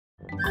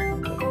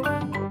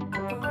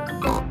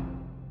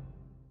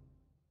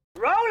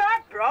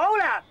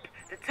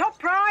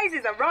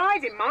a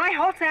ride in my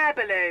hot air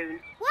balloon.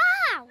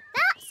 Wow,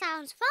 that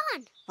sounds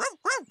fun.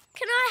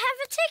 Can I have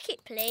a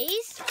ticket,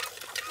 please?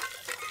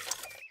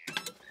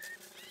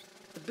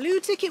 The blue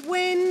ticket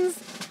wins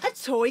a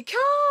toy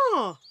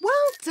car.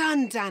 Well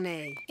done,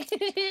 Danny.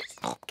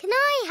 Can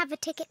I have a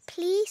ticket,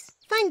 please?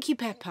 Thank you,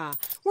 Peppa.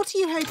 What are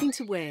you hoping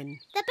to win?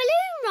 The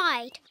balloon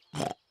ride.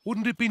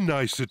 Wouldn't it be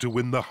nicer to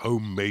win the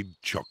homemade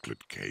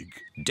chocolate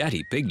cake?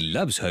 Daddy Pig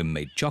loves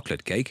homemade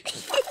chocolate cake.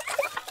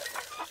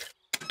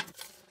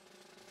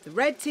 The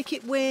red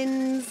ticket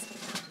wins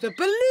the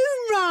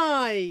balloon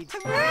ride.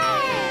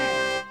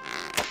 Hooray!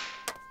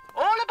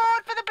 All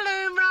aboard for the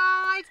balloon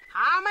ride.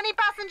 How many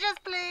passengers,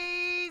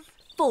 please?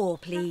 4,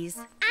 please.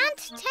 And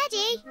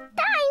Teddy.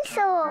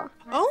 Dinosaur.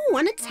 Oh,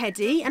 and a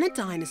teddy and a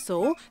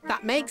dinosaur.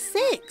 That makes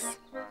 6.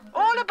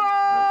 All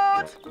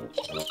aboard!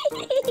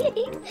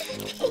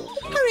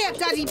 Hurry up,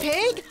 Daddy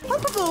Pig.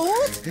 Hop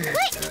aboard.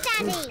 Quick,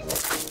 Daddy.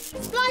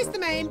 Splice the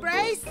main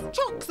brace.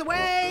 Chocks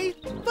away.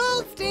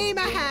 Full steam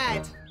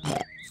ahead.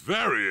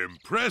 Very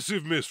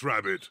impressive, Miss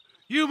Rabbit.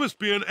 You must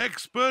be an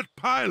expert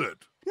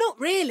pilot. Not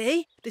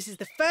really. This is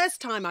the first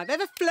time I've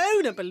ever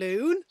flown a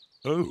balloon.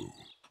 Oh.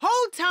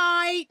 Hold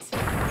tight.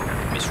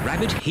 Miss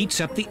Rabbit heats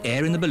up the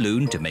air in the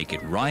balloon to make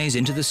it rise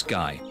into the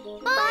sky.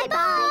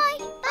 Bye-bye.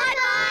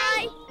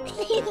 Bye-bye.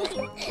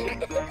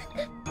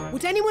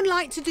 Would anyone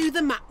like to do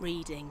the map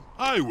reading?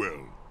 I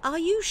will. Are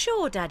you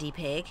sure, Daddy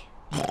Pig?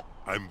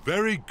 I'm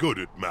very good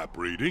at map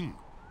reading.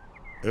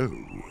 Oh,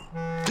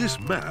 this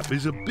map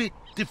is a bit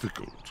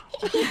difficult.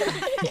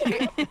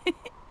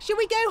 Shall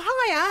we go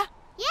higher?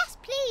 Yes,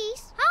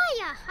 please.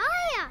 Higher,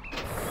 higher.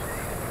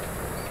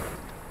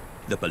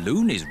 The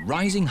balloon is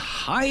rising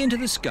high into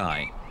the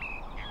sky.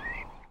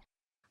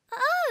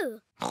 Oh,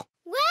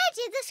 where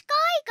did the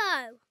sky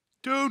go?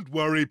 Don't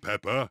worry,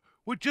 Peppa.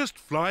 We're just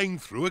flying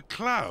through a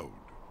cloud.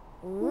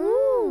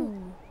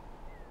 Ooh.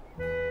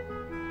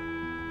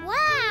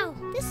 Wow,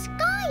 the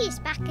sky is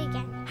back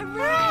again.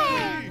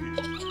 Hooray!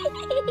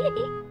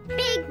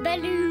 Big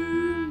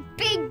balloon,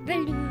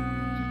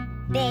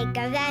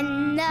 bigger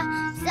than the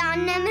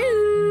sun and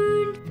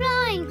moon,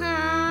 flying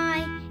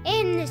high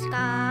in the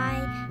sky,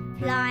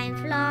 fly and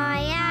fly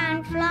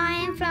and fly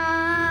and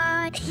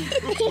fly.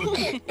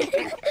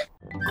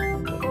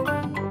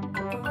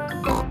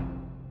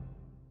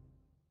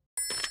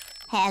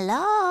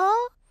 Hello?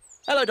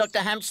 Hello, Dr.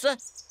 Hamster.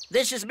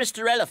 This is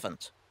Mr.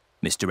 Elephant.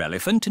 Mr.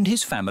 Elephant and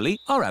his family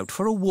are out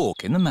for a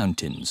walk in the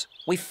mountains.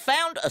 We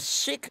found a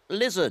sick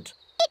lizard.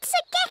 It's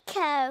a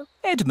gecko.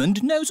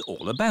 Edmund knows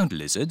all about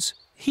lizards.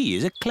 He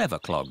is a clever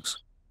clogs.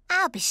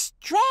 I'll be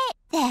straight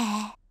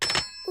there.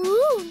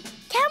 Ooh,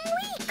 can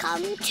we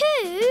come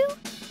too?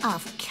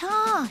 Of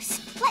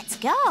course. Let's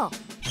go.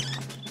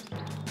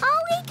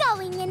 Are we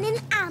going in an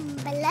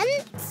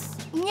ambulance?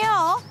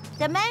 No,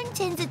 the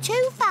mountains are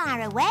too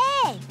far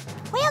away.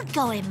 We'll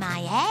go in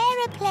my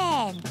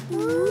aeroplane.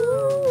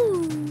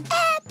 Ooh.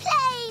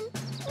 Airplane!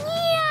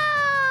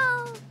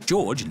 Meow!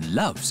 George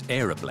loves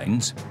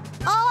aeroplanes.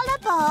 All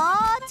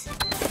aboard.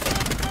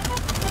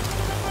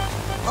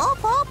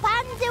 Up, up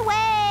and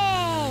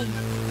away.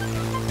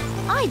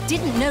 I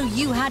didn't know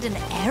you had an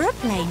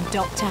aeroplane,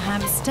 Dr.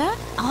 Hamster.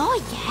 Oh,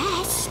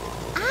 yes.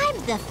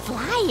 I'm the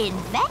flying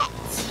vet.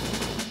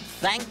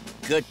 Thank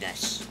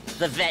goodness.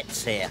 The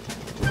vet's here.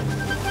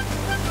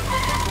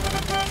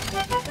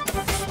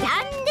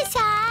 Stand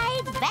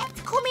aside,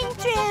 vet coming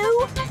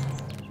through.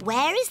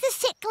 Where is the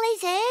sick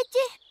lizard?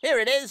 Here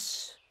it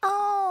is.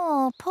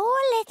 Oh, poor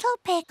little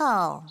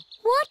pickle.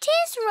 What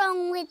is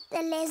wrong with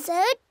the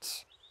lizard?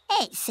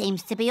 It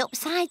seems to be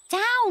upside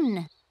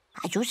down.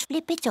 I just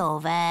flip it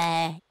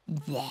over.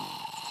 There.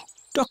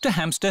 Dr.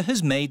 Hamster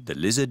has made the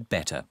lizard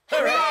better.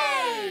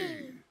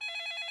 Hooray!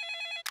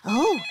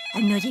 Oh,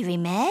 another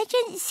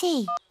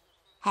emergency.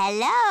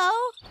 Hello?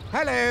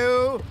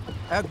 Hello.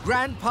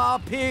 Grandpa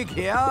Pig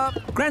here.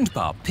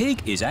 Grandpa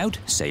Pig is out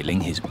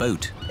sailing his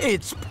boat.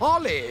 It's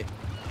Polly.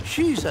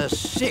 She's a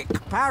sick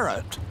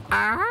parrot.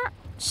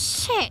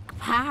 Sick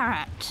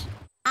parrot.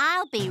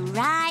 I'll be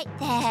right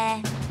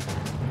there.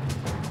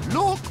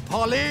 Look,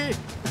 Polly.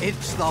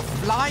 It's the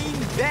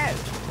flying vet.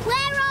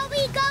 Where are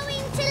we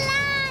going to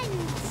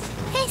land?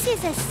 This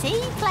is a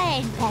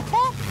seaplane,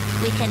 Peppa.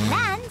 We can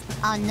land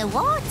on the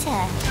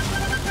water.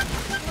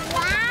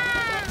 Wow!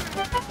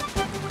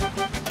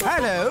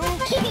 Hello.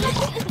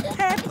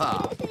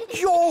 Peppa.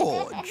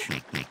 George.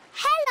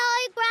 Hello,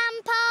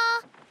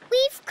 Grandpa.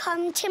 We've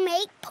come to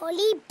make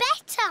Polly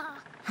better.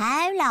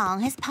 How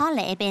long has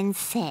Polly been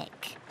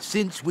sick?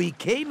 Since we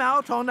came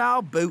out on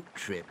our boat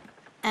trip.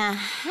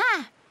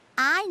 Aha!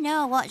 I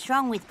know what's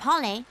wrong with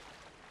Polly.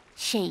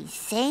 She's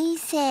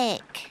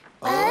seasick.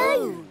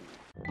 Oh!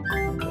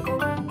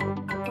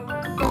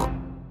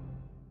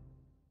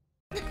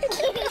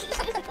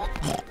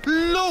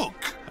 Look!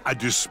 A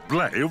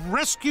display of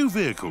rescue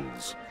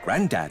vehicles.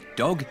 Grandad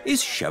Dog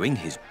is showing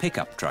his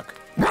pickup truck.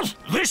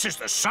 This is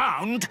the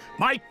sound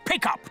my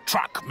pickup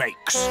truck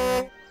makes.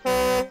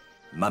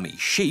 Mummy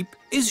Sheep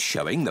is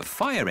showing the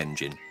fire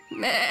engine.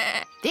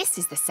 This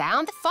is the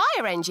sound the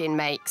fire engine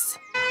makes.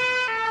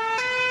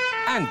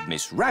 And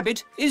Miss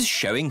Rabbit is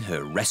showing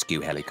her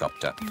rescue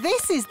helicopter.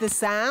 This is the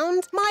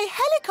sound my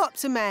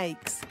helicopter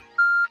makes.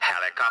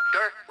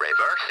 Helicopter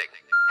reversing.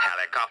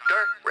 Helicopter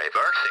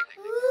reversing.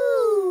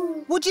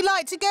 Ooh. Would you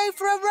like to go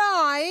for a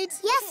ride?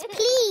 Yes,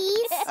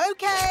 please.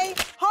 OK,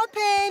 hop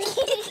in.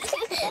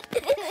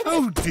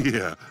 Oh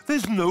dear,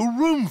 there's no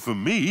room for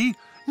me.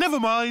 Never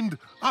mind,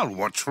 I'll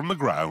watch from the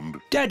ground.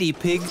 Daddy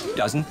Pig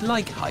doesn't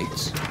like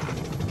heights.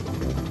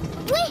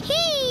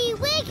 Whee!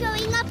 We're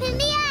going up in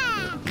the air.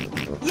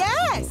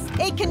 Yes,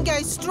 it can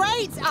go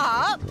straight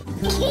up.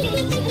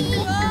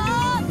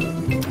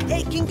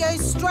 It can go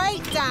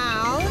straight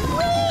down.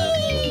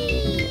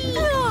 Whee!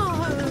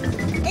 Oh,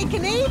 it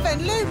can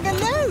even loop the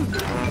loop.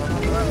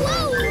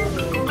 Whoa!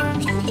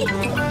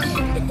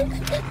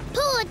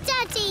 Poor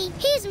Daddy,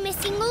 he's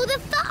missing all the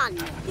fun.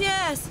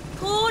 Yes,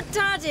 poor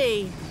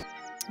Daddy.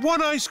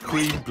 One ice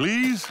cream,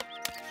 please.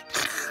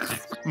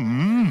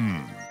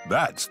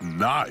 That's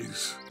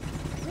nice.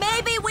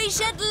 Maybe we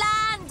should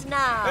land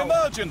now.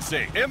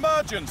 Emergency!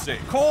 Emergency!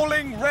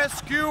 Calling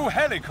rescue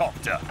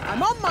helicopter.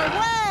 I'm on my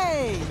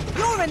way.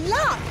 You're in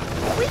luck.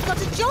 We've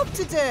got a job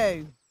to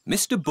do.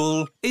 Mr.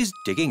 Bull is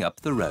digging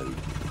up the road.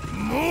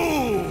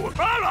 Moo!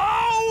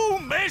 Hello,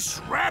 Miss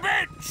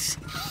Rabbit!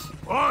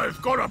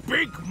 I've got a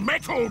big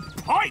metal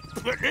pipe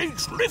that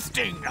needs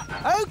lifting.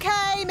 OK,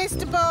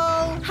 Mr.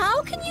 Bull.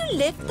 How can you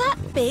lift that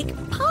big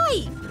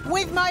pipe?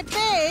 With my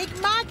big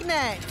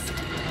magnet.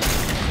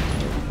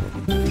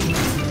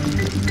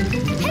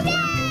 Hooray!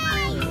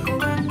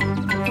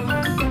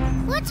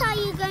 What are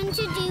you going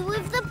to do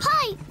with the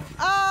pipe?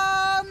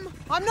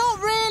 I'm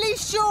not really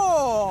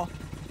sure.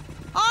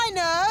 I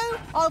know.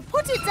 I'll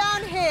put it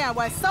down here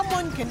where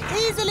someone can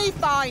easily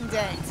find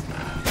it.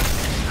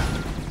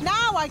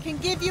 Now I can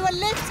give you a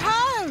lift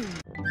home.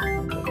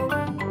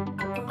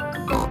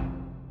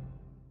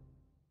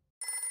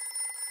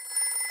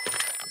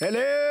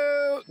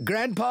 Hello,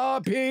 Grandpa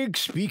Pig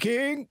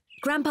speaking.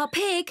 Grandpa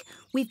Pig,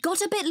 we've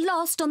got a bit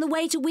lost on the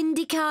way to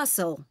Windy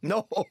Castle.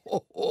 No,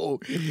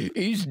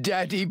 is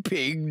Daddy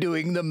Pig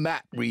doing the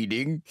map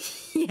reading?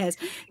 Yes,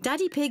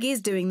 Daddy Pig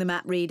is doing the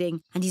map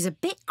reading, and he's a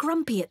bit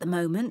grumpy at the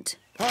moment.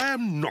 I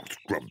am not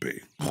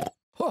grumpy.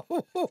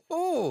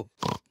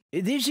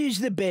 This is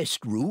the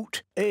best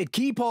route.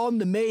 Keep on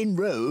the main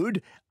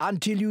road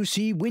until you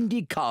see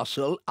Windy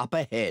Castle up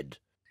ahead.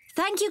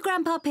 Thank you,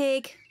 Grandpa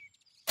Pig.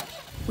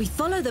 We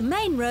follow the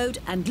main road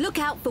and look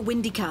out for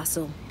Windy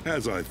Castle.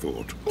 As I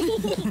thought. Look!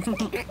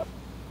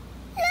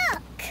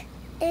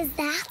 Is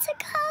that a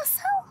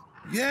castle?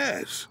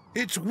 Yes,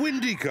 it's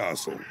Windy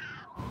Castle.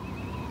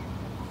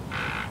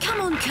 Come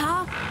on,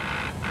 Car.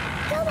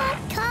 Come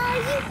on, Car,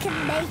 you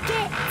can make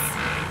it.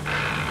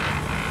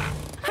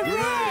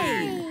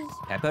 Hooray!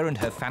 Peppa and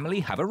her family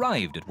have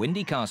arrived at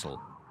Windy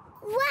Castle.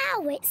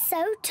 Wow, it's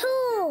so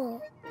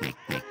tall.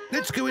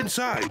 Let's go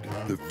inside.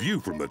 The view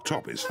from the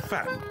top is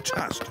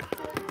fantastic.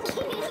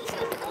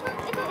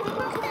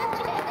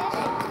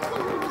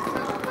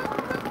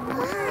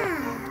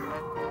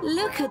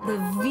 Look at the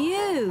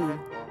view.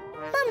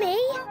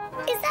 Mummy,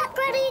 is that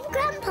Granny and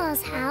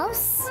Grandpa's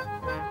house?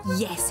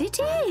 Yes, it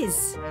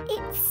is.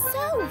 It's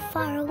so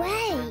far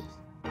away.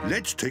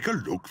 Let's take a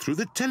look through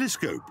the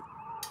telescope.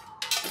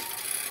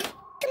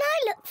 Can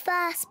I look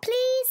first,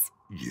 please?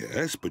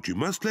 Yes, but you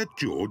must let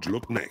George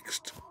look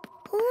next.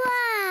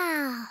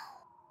 Wow!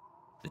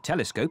 The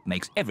telescope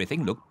makes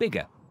everything look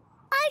bigger.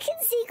 I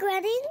can see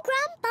Granny and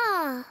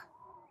Grandpa.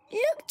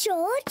 Look,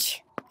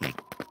 George.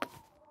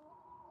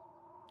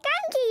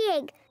 Ganky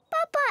Egg,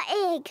 Papa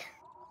Egg.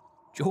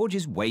 George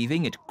is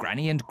waving at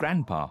Granny and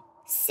Grandpa.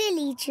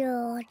 Silly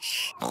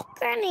George.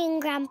 Granny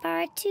and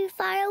Grandpa are too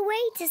far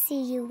away to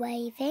see you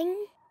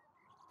waving.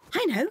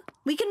 I know.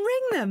 We can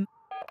ring them.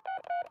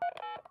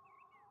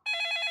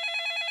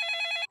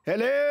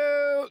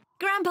 Hello?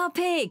 Grandpa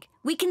Pig,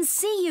 we can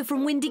see you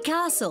from Windy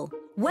Castle.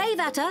 Wave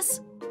at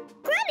us.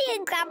 Granny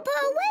and Grandpa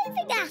are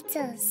waving at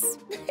us.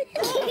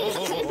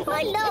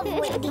 I love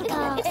Windy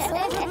Castle.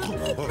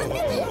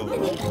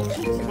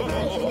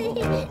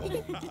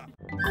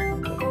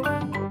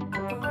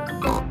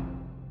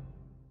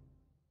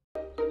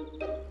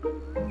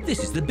 This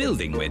is the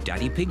building where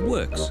Daddy Pig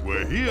works.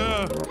 We're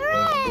here.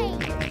 Hooray!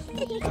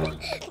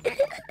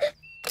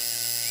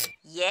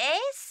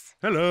 Yes?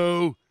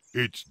 Hello,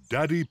 it's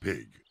Daddy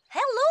Pig.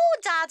 Hello,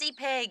 Daddy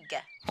Pig.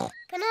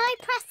 Can I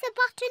press the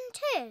button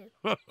too?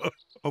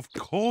 Of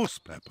course,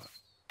 Peppa.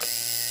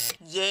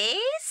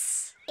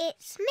 Yes?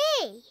 It's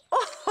me.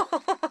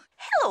 Oh,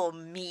 hello,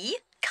 me.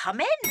 Come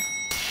in.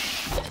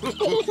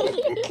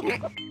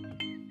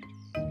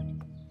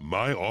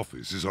 My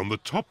office is on the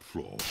top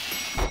floor.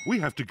 We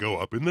have to go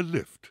up in the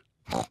lift.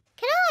 Can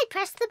I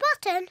press the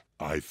button?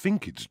 I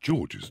think it's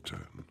George's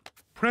turn.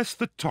 Press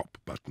the top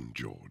button,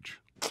 George.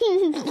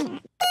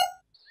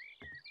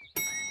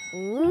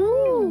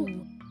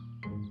 Ooh.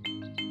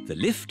 The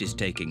lift is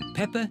taking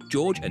Peppa,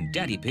 George and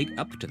Daddy Pig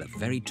up to the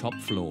very top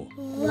floor.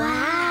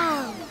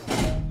 Wow.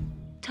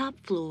 Top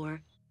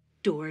floor,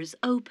 doors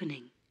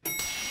opening.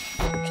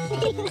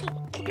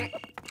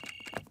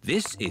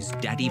 This is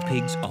Daddy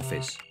Pig's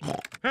office.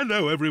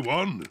 Hello,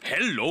 everyone.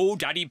 Hello,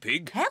 Daddy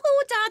Pig. Hello,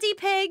 Daddy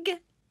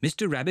Pig.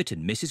 Mr. Rabbit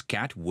and Mrs.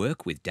 Cat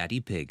work with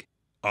Daddy Pig.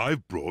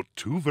 I've brought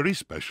two very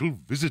special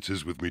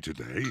visitors with me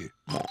today.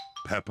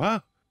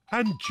 Peppa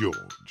and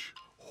George.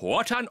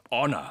 What an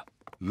honour.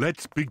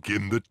 Let's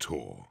begin the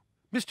tour.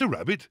 Mr.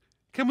 Rabbit,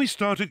 can we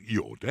start at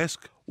your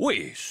desk?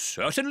 We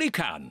certainly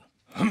can.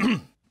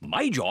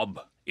 My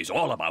job is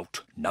all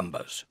about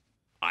numbers.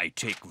 I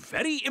take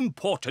very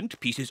important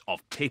pieces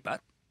of paper.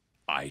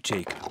 I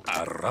take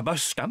a rubber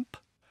stamp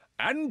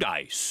and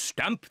I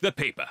stamp the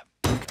paper.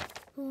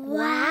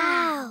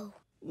 Wow!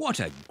 What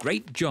a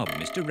great job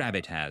Mr.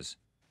 Rabbit has.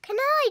 Can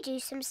I do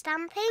some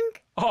stamping?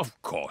 Of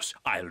course.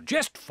 I'll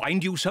just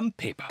find you some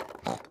paper.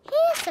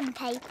 Here's some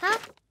paper.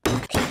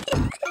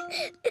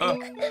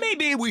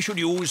 Maybe we should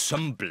use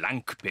some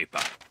blank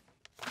paper.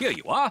 Here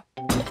you are.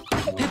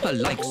 Peppa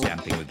likes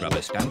stamping with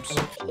rubber stamps.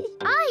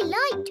 I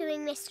like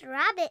doing Mr.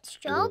 Rabbit's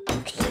job.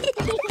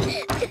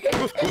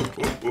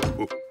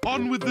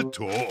 On with the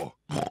tour.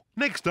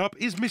 Next up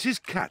is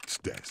Mrs. Cat's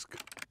desk.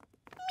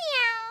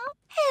 Meow.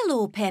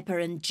 Hello, Peppa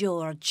and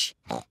George.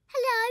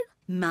 Hello.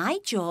 My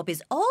job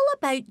is all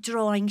about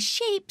drawing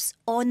shapes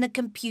on the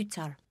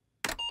computer.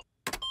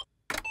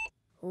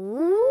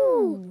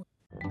 Ooh.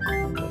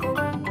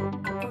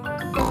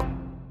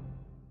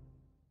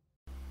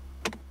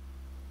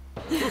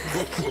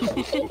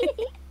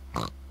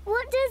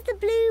 What does the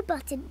blue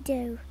button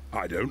do?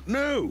 I don't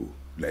know.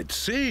 Let's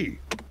see.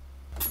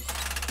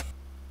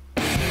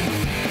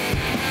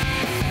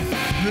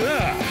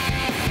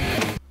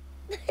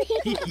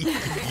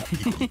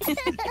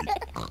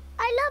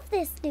 I love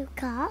this new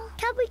car.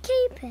 Can we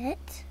keep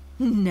it?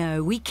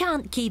 No, we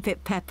can't keep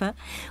it, Peppa.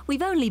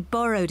 We've only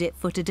borrowed it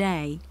for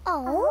today.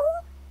 Oh?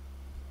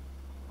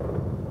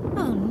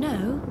 Oh,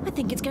 no. I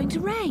think it's going to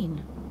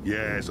rain.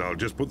 Yes, I'll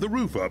just put the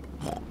roof up.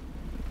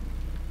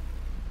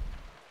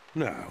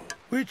 Now,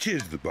 which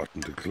is the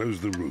button to close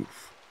the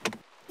roof?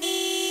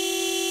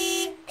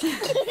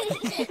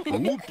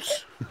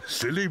 Oops,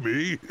 silly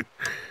me.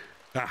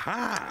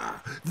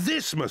 Aha!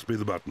 This must be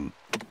the button.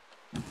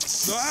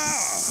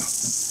 Ah!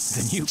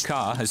 The new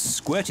car has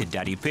squirted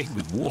Daddy Pig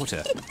with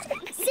water.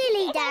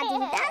 Silly Daddy,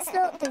 that's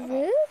not the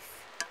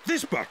roof.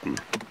 This button.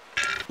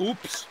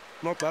 Oops,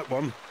 not that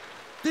one.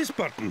 This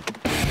button.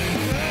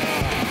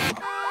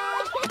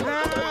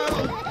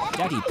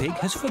 Daddy Pig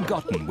has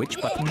forgotten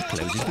which button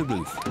closes the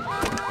roof.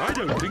 I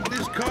don't think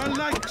this car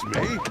likes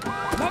me.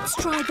 Let's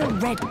try the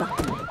red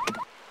button.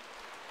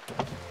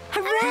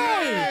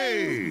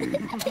 Hooray!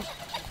 Hey!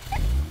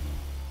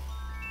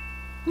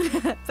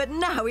 But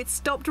now it's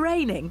stopped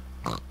raining.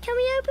 Can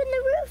we open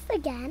the roof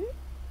again?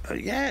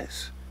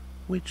 Yes.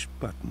 Which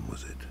button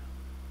was it?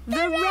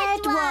 The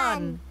red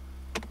one!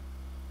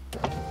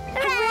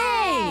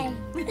 Hooray!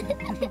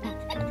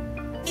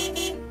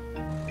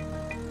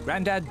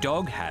 Grandad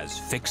Dog has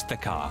fixed the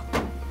car.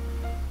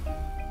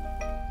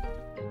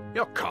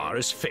 Your car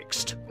is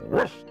fixed.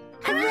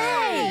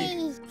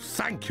 Hooray!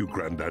 Thank you,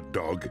 Grandad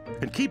Dog.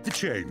 And keep the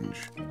change.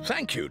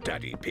 Thank you,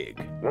 Daddy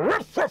Pig.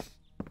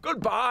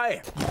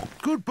 Goodbye.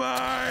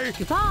 Goodbye.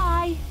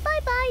 Goodbye.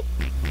 Bye-bye.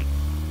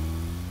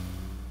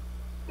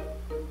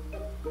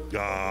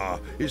 Ah,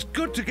 it's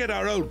good to get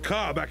our old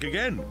car back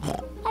again.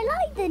 I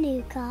like the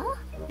new car,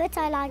 but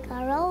I like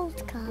our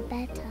old car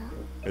better.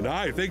 And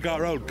I think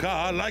our old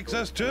car likes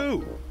us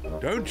too.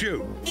 Don't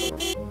you?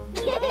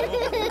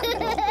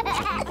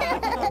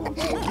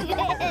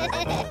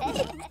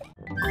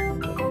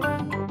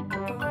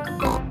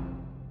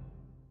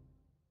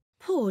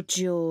 Poor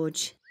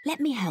George.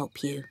 Let me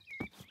help you.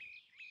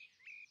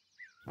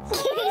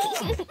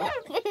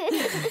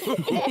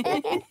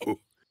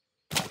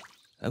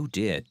 Oh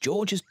dear,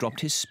 George has dropped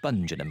his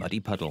sponge in a muddy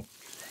puddle.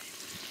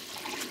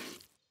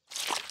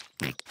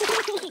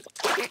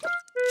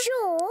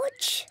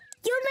 George,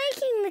 you're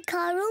making the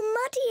car all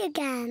muddy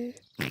again.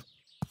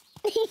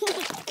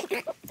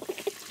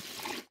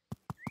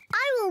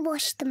 I will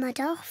wash the mud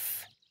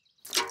off.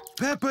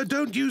 Peppa,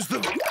 don't use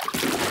the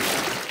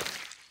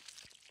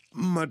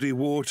muddy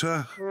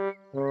water.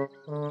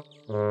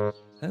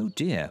 Oh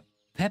dear,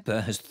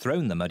 Peppa has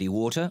thrown the muddy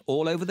water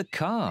all over the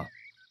car.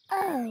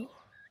 Oh.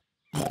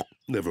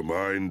 Never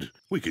mind.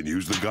 We can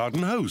use the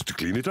garden hose to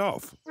clean it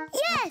off.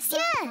 Yes,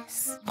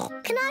 yes.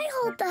 Can I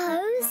hold the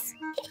hose?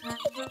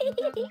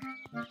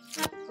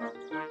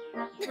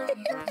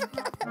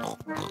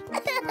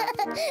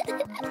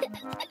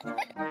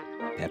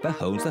 Peppa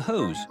holds the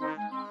hose.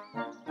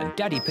 And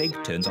Daddy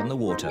Pig turns on the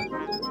water.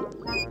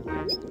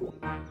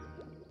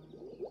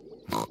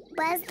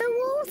 Where's the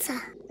water?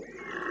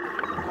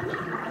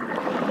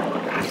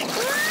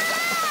 Ah!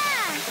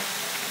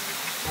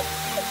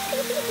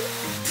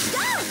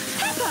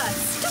 Peppa,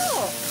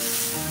 stop!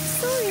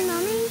 Sorry,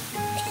 Mummy.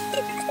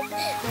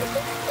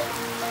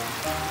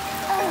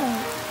 Oh.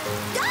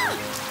 Ah!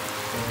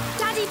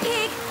 Daddy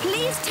Pig,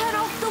 please turn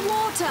off the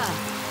water.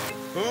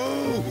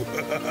 Oh!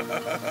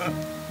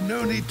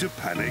 No need to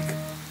panic.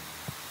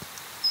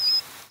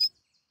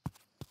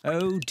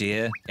 Oh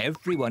dear,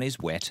 everyone is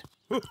wet.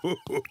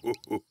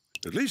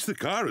 At least the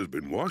car has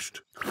been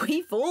washed.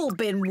 We've all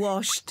been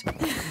washed.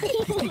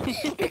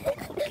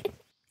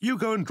 You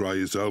go and dry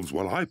yourselves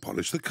while I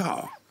polish the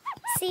car.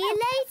 See you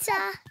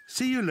later.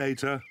 See you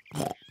later.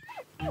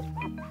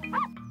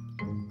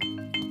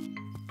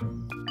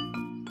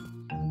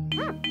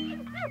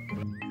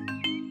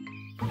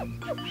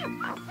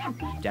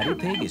 Daddy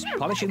Pig is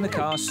polishing the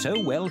car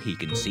so well he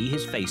can see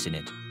his face in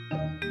it.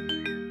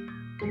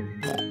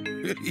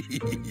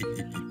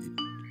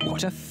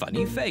 What a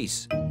funny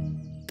face.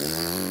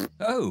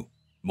 Oh,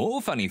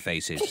 more funny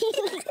faces.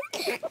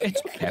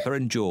 It's Peppa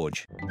and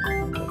George.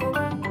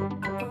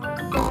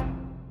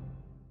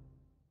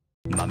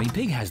 Mummy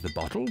Pig has the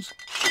bottles.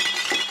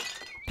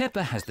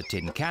 Peppa has the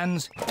tin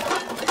cans.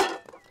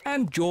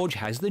 And George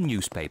has the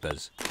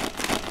newspapers.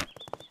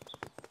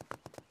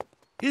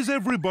 Is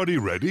everybody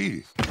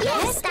ready?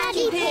 Yes,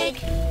 Daddy Pig.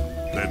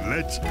 Then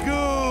let's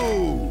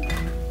go!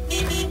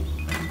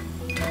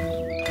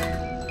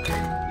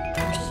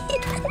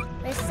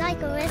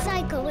 Recycle,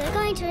 recycle, we're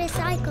going to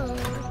recycle.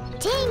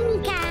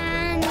 Tin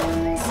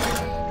cans,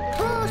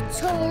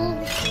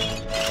 bottles,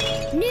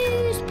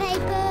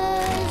 newspapers.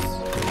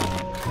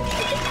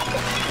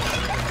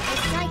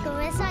 Recycle,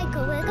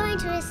 recycle, we're going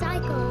to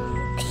recycle.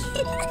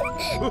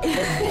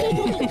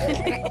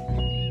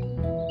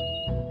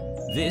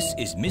 This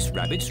is Miss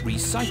Rabbit's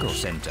recycle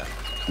centre.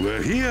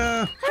 We're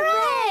here.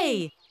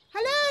 Hooray!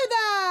 Hello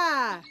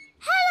there.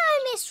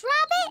 Hello, Miss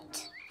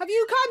Rabbit. Have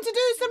you come to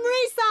do some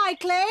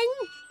recycling?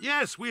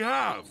 Yes, we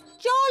have.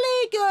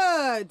 Jolly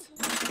good.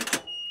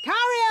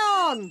 Carry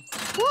on.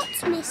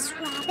 What's Miss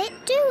Rabbit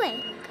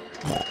doing?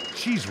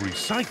 She's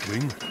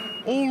recycling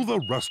all the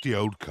rusty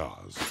old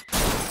cars.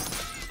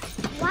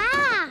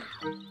 Wow.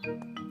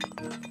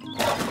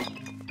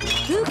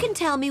 Who can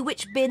tell me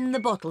which bin the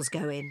bottles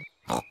go in?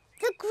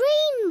 The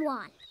green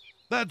one.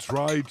 That's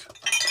right.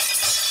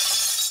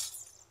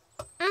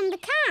 And the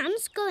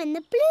cans go in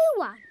the blue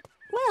one.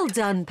 Well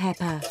done,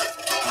 Peppa.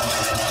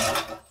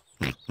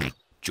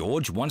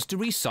 George wants to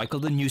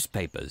recycle the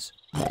newspapers.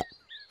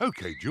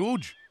 OK,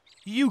 George,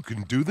 you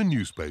can do the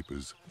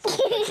newspapers.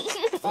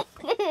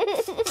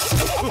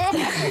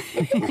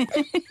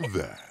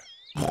 There.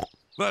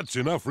 That's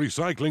enough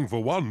recycling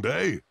for one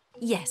day.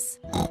 Yes.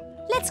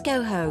 Let's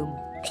go home.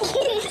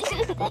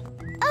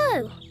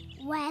 Oh,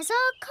 where's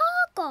our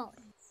car gone?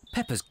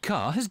 Peppa's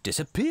car has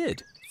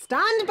disappeared.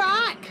 Stand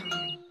back.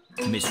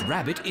 Miss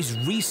Rabbit is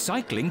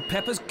recycling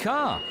Peppa's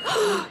car.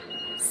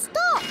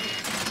 Stop!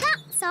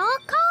 That's our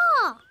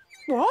car.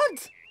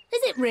 What?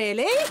 Is it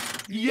really?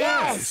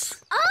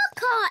 Yes! Our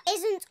car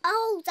isn't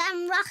old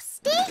and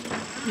rusty.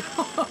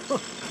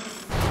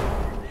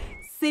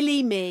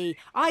 Silly me.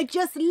 I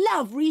just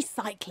love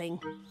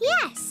recycling.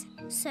 Yes,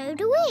 so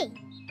do we.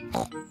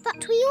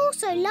 But we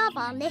also love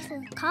our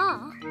little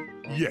car.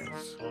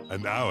 Yes,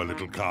 and our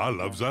little car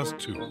loves us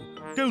too,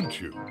 don't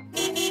you?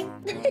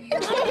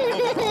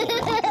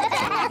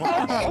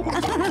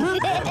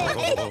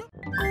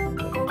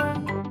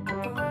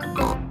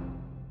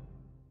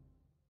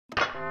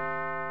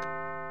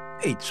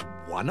 It's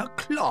 1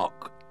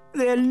 o'clock.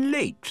 They're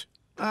late,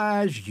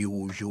 as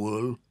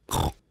usual.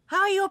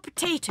 How are your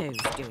potatoes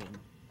doing?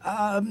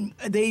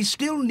 They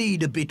still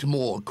need a bit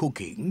more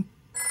cooking.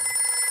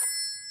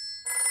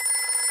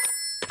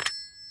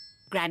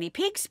 Granny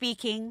Pig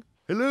speaking.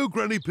 Hello,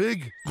 Granny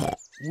Pig.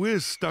 We're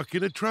stuck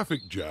in a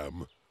traffic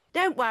jam.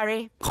 Don't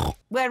worry.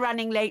 We're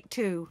running late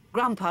too.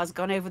 Grandpa's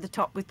gone over the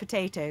top with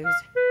potatoes.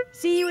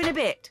 See you in a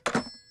bit.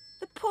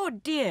 The poor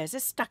dears are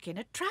stuck in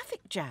a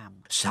traffic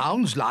jam.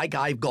 Sounds like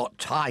I've got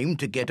time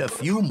to get a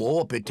few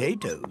more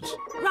potatoes.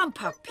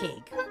 Grandpa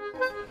Pig.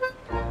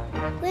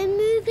 We're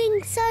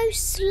moving so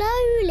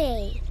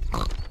slowly.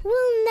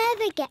 We'll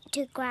never get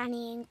to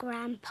Granny and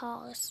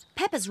Grandpa's.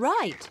 Peppa's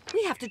right.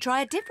 We have to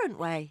try a different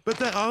way. But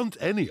there aren't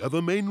any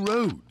other main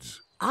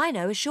roads. I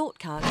know a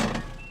shortcut.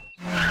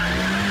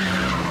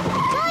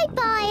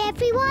 Bye-bye,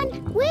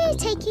 everyone. We're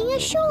taking a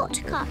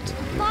shortcut.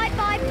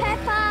 Bye-bye,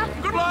 Peppa.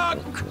 Good luck!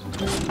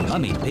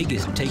 Mummy Pig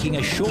is taking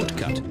a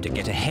shortcut to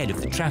get ahead of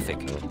the traffic.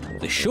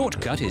 The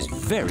shortcut is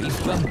very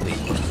bumpy.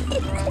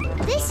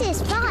 This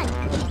is fun.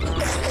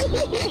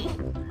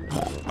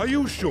 Are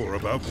you sure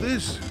about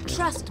this?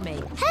 Trust me.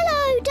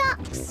 Hello,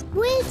 ducks.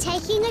 We're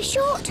taking a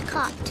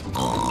shortcut.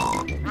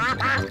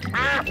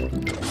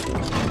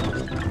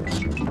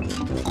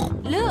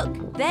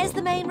 Look, there's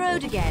the main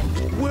road again.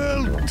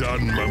 Well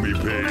done, Mummy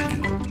Pig.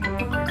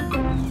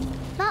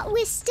 But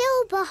we're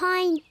still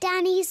behind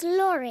Danny's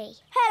lorry.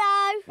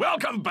 Hello.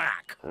 Welcome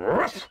back.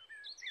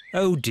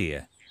 Oh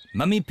dear,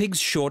 Mummy Pig's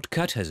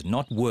shortcut has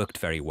not worked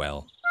very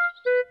well.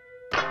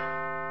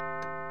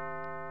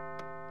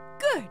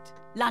 Good.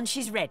 Lunch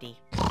is ready.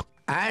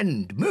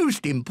 And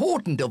most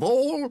important of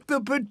all,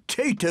 the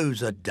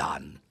potatoes are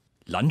done.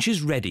 Lunch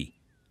is ready,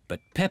 but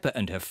Peppa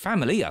and her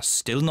family are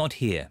still not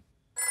here.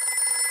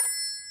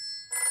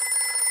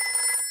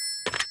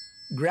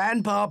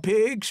 Grandpa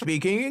Pig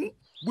speaking.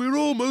 We're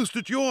almost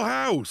at your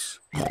house.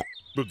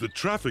 But the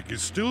traffic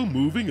is still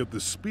moving at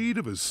the speed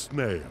of a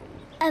snail.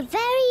 A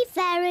very,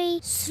 very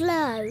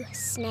slow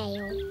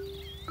snail.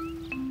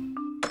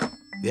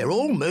 They're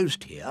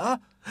almost here,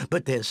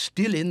 but they're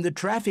still in the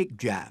traffic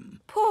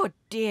jam. Poor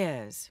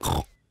dears.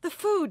 The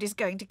food is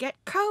going to get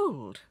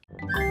cold.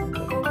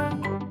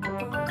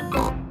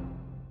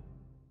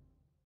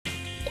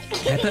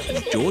 Peppa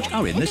and George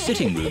are in the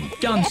sitting room,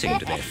 dancing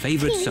to their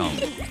favourite song.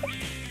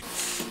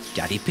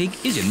 Daddy Pig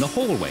is in the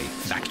hallway,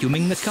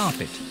 vacuuming the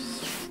carpet.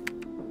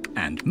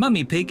 And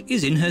Mummy Pig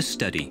is in her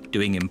study,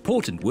 doing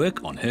important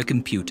work on her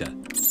computer.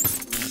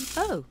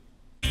 Oh.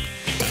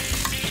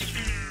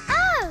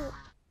 Oh!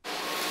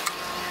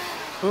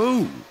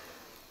 Oh,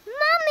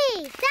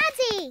 Mummy!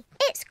 Daddy!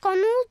 It's gone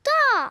all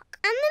dark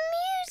and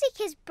the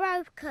music is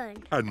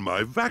broken. and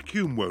my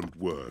vacuum won't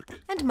work.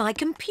 And my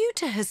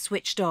computer has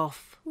switched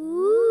off.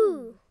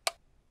 Ooh!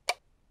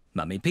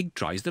 Mummy Pig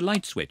tries the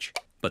light switch,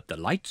 but the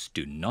lights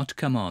do not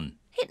come on.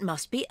 It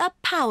must be a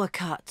power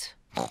cut.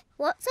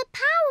 What's a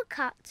power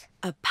cut?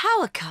 A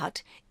power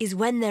cut is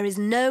when there is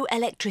no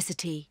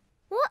electricity.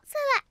 What's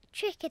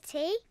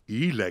electricity?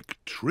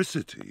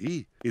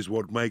 Electricity is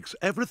what makes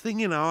everything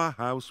in our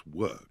house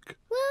work.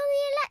 Will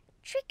the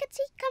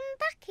electricity come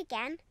back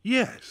again?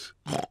 Yes,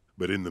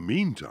 but in the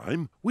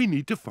meantime, we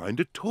need to find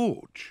a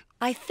torch.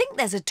 I think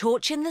there's a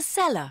torch in the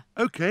cellar.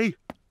 OK,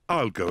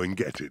 I'll go and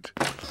get it.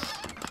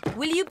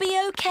 Will you be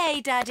okay,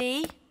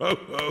 Daddy?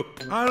 Oh,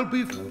 I'll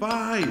be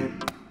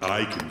fine.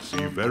 I can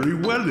see very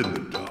well in the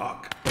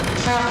dark.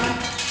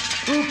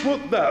 Who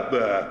put that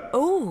there?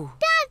 Oh.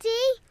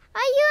 Daddy,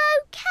 are you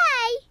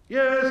okay?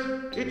 Yes,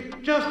 it's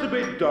just a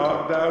bit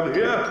dark down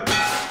here.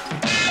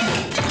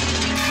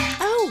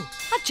 Oh,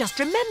 I've just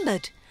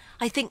remembered.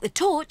 I think the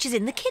torch is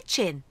in the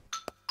kitchen.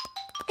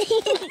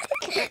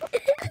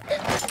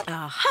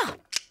 Aha!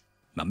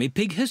 Mummy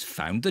Pig has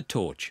found the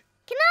torch.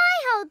 Can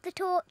I hold the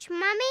torch,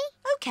 Mummy?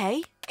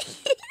 OK.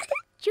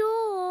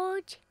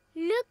 George,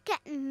 look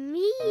at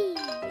me.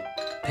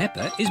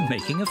 Peppa is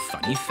making a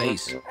funny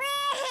face. Don't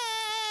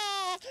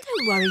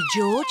worry,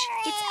 George.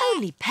 It's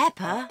only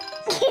Peppa.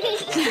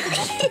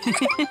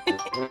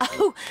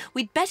 Oh,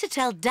 we'd better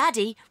tell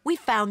Daddy we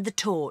found the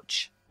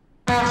torch.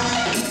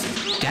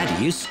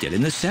 Daddy is still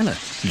in the cellar,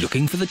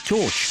 looking for the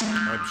torch.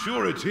 I'm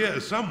sure it's here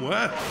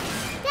somewhere.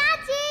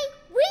 Daddy,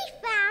 we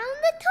found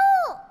the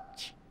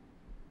torch.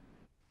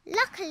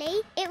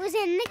 Luckily, it was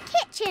in the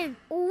kitchen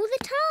all the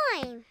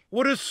time.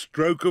 What a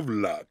stroke of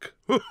luck.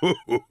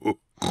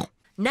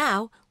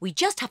 Now, we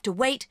just have to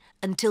wait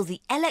until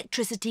the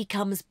electricity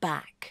comes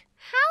back.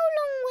 How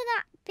long will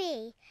that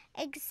be,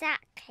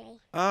 exactly?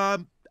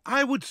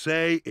 I would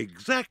say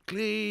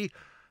exactly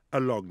a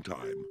long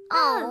time.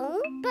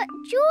 Oh, but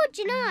George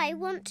and I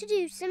want to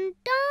do some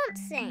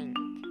dancing.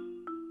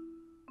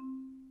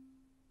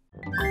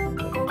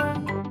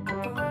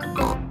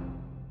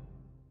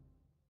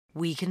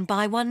 We can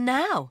buy one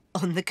now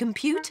on the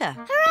computer.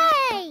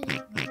 Hooray!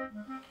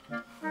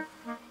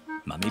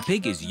 Mummy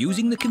Pig is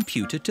using the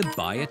computer to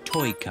buy a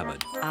toy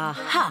cupboard.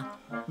 Aha!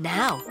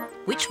 Now,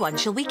 which one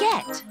shall we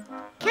get?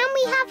 Can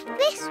we have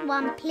this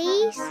one,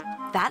 please?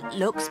 That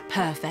looks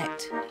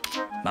perfect.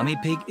 Mummy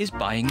Pig is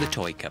buying the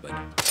toy cupboard.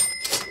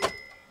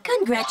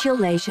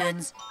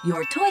 Congratulations!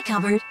 Your toy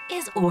cupboard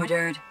is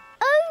ordered.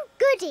 Oh,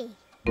 goody!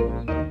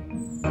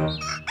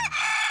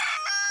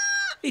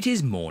 It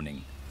is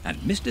morning, and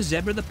Mr.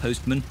 Zebra the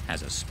postman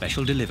has a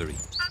special delivery.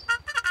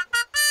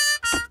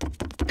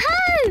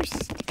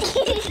 Post!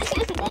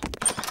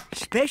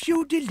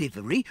 Special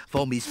delivery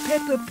for Miss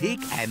Peppa Pig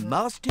and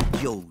Master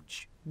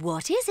George.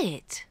 What is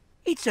it?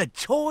 It's a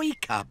toy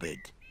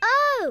cupboard.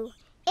 Oh,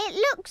 it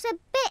looks a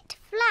bit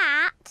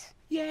flat.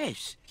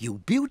 Yes,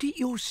 you built it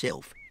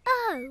yourself.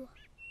 Oh.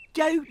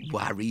 Don't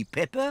worry,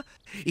 Peppa.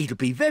 It'll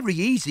be very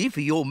easy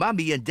for your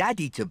mummy and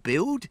daddy to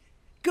build.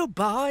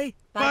 Goodbye.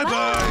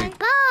 Bye-bye.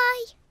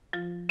 Bye.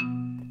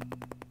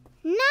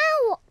 Now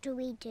what do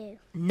we do?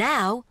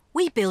 Now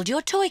we build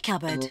your toy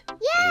cupboard.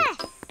 Yes!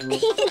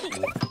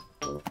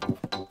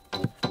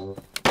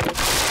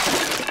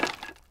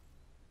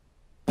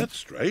 That's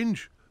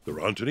strange. There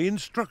aren't any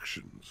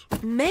instructions.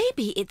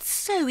 Maybe it's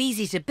so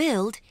easy to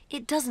build,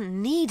 it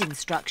doesn't need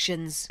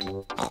instructions.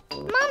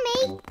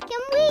 Mummy,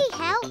 can we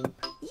help?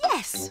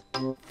 Yes.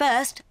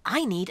 First,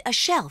 I need a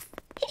shelf.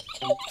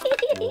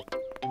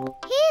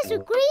 Here's a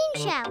green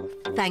shelf.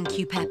 Thank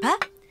you, Peppa.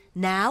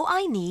 Now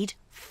I need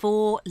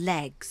 4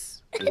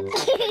 legs.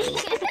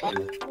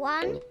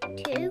 1,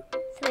 2,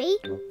 3,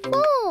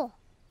 4.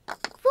 4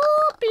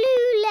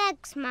 blue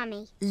legs,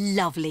 Mummy.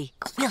 Lovely.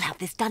 We'll have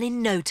this done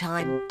in no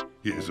time.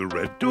 Here's a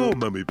red door,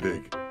 Mummy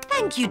Pig.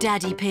 Thank you,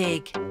 Daddy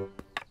Pig.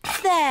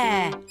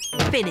 There.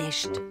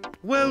 Finished.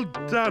 Well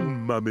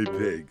done, Mummy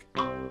Pig.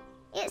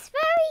 It's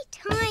very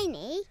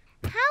tiny.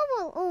 How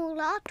will all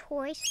our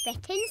toys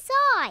fit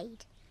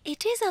inside?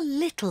 It is a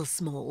little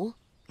small.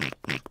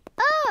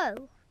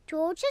 Oh,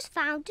 George has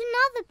found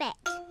another bit.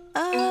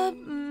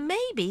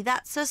 Maybe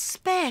that's a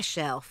spare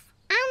shelf.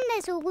 And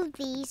there's all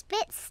these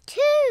bits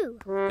too.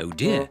 Oh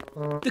dear,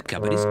 the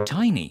cupboard is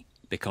tiny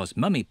because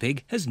Mummy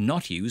Pig has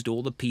not used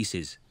all the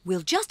pieces.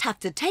 We'll just have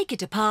to take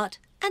it apart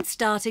and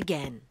start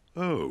again.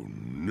 Oh,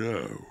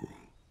 no.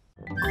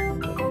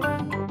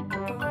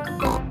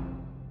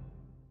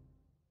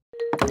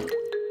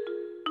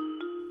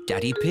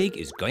 Daddy Pig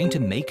is going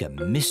to make a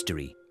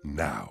mystery.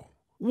 Now,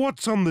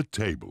 what's on the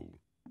table?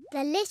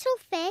 The little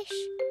fish,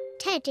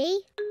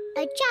 Teddy,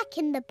 a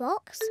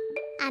jack-in-the-box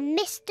and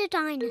Mr.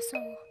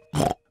 Dinosaur.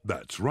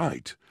 That's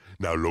right.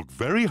 Now look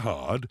very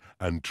hard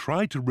and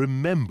try to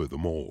remember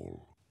them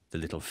all. The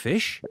little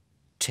fish,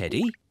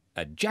 Teddy,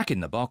 a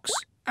jack-in-the-box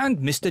and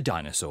Mr.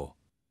 Dinosaur.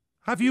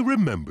 Have you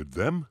remembered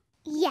them?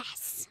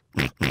 Yes.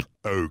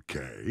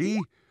 OK.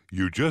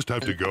 You just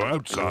have to go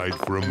outside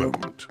for a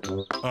moment.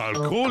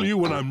 I'll call you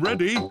when I'm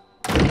ready.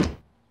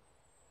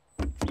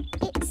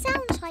 It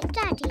sounds like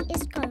Daddy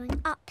is going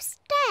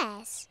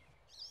upstairs.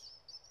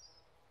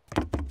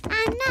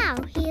 And now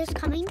he is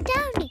coming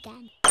down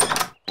again.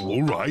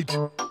 All right.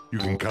 You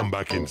can come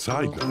back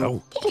inside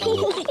now.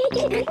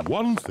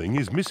 One thing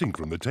is missing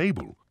from the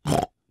table.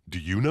 Do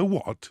you know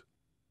what?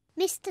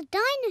 Mr.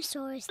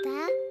 Dinosaur is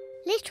there.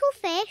 Little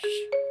fish,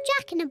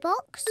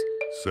 jack-in-a-box.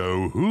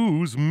 So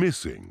who's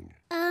missing?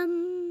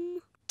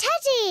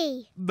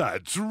 Teddy!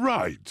 That's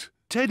right.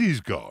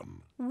 Teddy's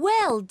gone.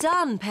 Well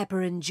done, Peppa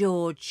and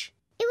George.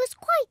 It was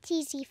quite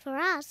easy for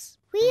us.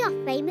 We are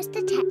famous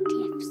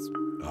detectives.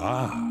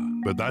 Ah,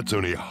 but that's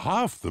only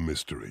half the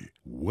mystery.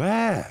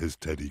 Where has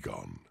Teddy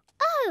gone?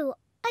 Oh,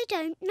 I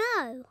don't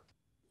know.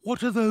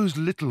 What are those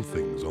little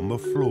things on the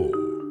floor?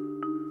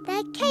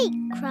 They're cake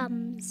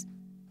crumbs.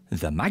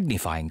 The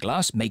magnifying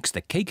glass makes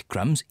the cake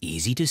crumbs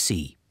easy to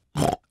see.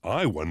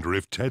 I wonder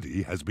if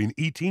Teddy has been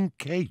eating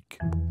cake.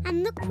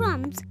 And the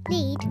crumbs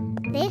lead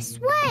this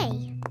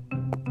way.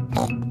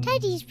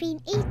 Teddy's been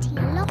eating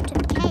a lot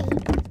of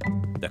cake.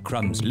 The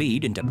crumbs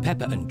lead into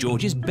Peppa and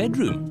George's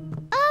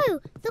bedroom. Oh,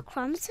 the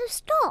crumbs have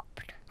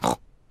stopped.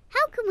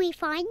 How can we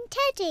find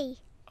Teddy?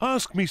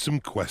 Ask me some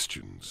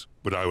questions,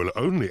 but I will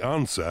only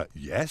answer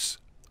yes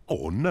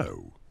or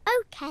no.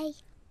 OK.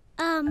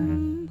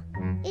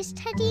 Is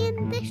Teddy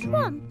in this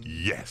room?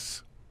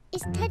 Yes.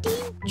 Is Teddy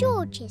in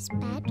George's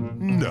bed?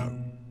 No.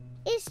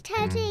 Is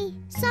Teddy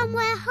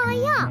somewhere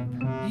high up?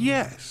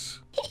 Yes.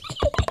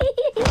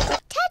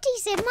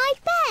 Teddy's in my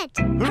bed!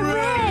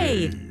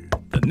 Hooray!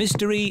 The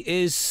mystery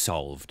is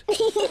solved.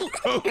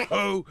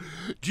 Oh,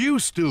 do you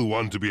still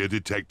want to be a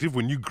detective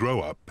when you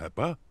grow up,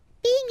 Peppa?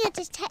 Being a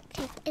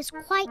detective is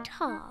quite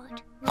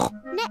hard.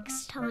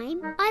 Next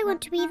time, I want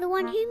to be the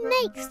one who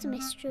makes the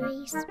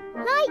mysteries.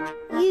 Like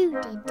you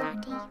did,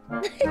 Daddy.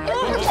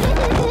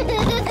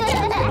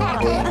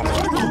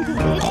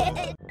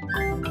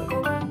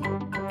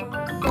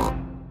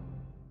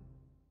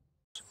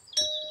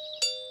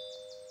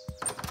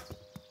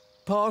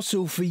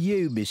 Parcel for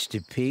you,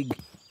 Mr. Pig.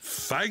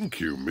 Thank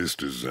you,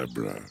 Mr.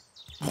 Zebra.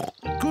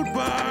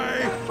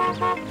 Goodbye!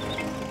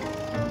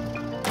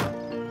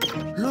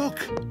 Look,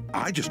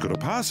 I just got a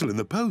parcel in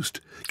the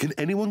post. Can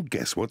anyone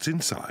guess what's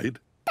inside?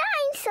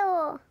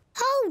 Dinosaur!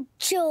 Oh,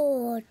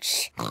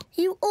 George.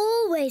 You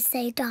always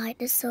say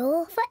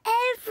dinosaur for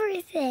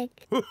everything.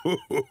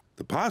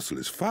 The parcel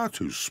is far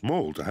too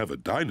small to have a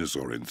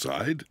dinosaur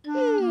inside.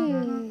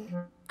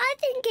 I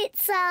think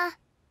it's a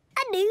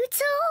new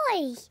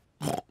toy.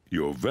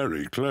 You're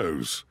very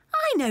close.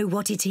 I know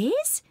what it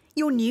is.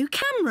 Your new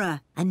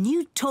camera. A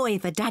new toy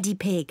for Daddy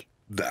Pig.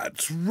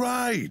 That's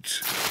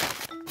right.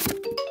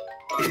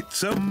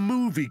 It's a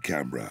movie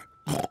camera.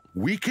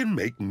 We can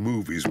make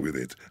movies with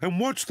it and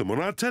watch them on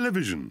our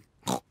television.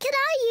 Can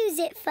I use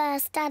it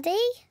first, Daddy?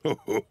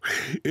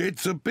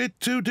 It's a bit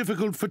too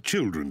difficult for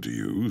children to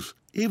use.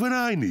 Even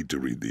I need to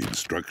read the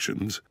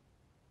instructions.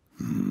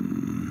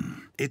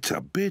 It's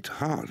a bit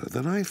harder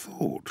than I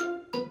thought.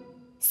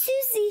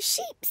 Susie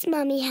Sheep's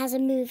mummy has a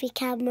movie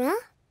camera.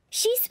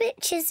 She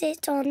switches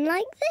it on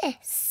like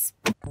this.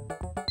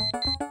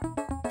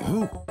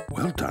 Oh,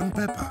 well done,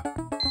 Peppa.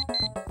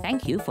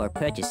 Thank you for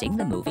purchasing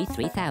the movie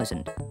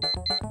 3000.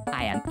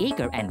 I am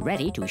eager and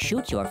ready to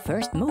shoot your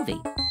first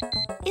movie.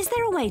 Is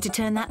there a way to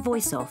turn that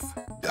voice off?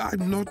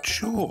 I'm not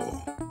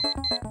sure.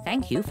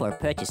 Thank you for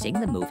purchasing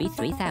the movie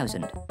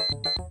 3000.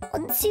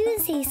 On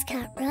Susie's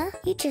camera,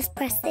 you just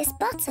press this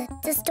button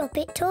to stop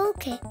it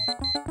talking.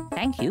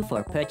 Thank you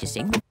for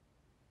purchasing...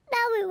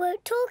 Now it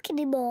won't talk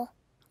anymore.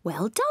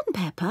 Well done,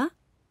 Peppa.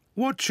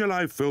 What shall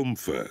I film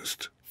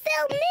first?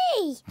 Film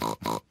me!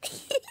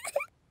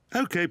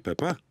 OK,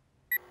 Peppa.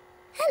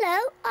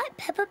 Hello, I'm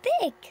Peppa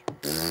Pig.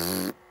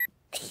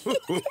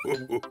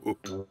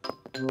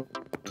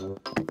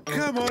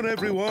 Come on,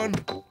 everyone.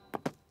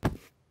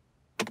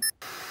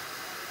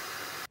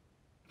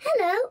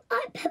 Hello,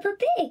 I'm Peppa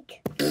Pig.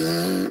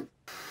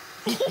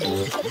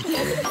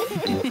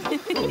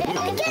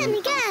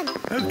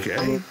 Again. OK.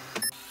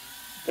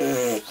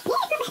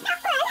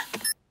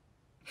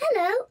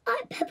 Hello,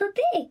 I'm Peppa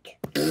Pig.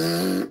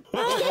 Again.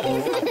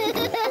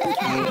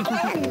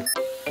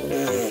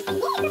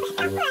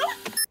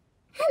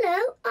 Hello,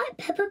 I'm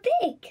Peppa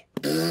Pig.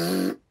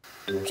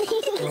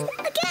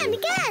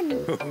 Again.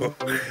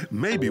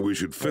 Maybe we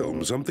should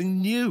film something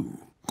new.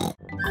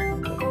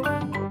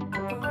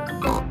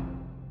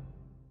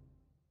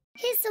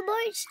 Here's some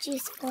orange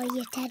juice for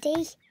you,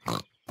 Teddy.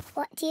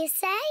 What do you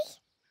say?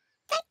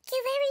 Thank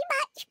you very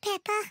much,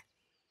 Peppa.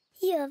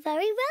 You're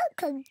very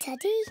welcome,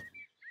 Teddy.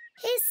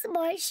 Here's some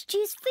orange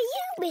juice for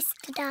you,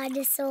 Mr.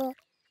 Dinosaur.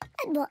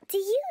 And what do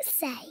you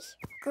say?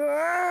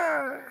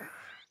 Grrr.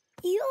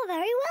 You're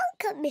very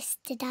welcome,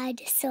 Mr.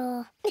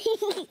 Dinosaur.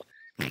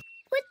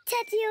 Would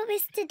Teddy or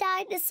Mr.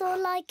 Dinosaur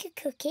like a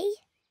cookie?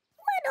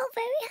 We're not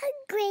very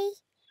hungry,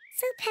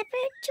 so Peppa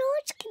and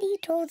George can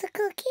eat all the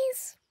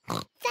cookies.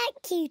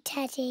 Thank you,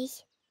 Teddy.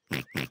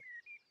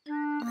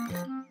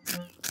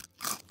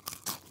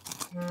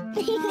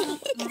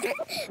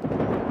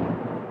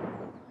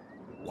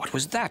 What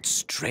was that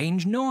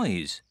strange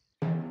noise?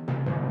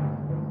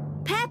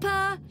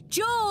 Peppa!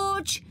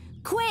 George!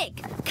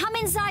 Quick! Come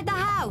inside the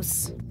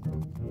house!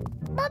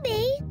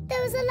 Mummy,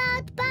 there was a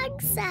loud bang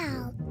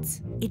sound.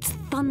 It's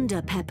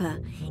thunder, Peppa.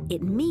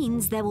 It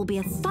means there will be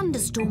a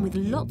thunderstorm with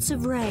lots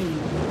of rain.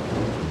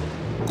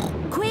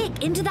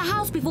 Quick, into the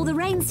house before the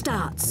rain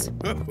starts.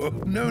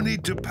 No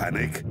need to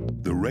panic.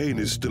 The rain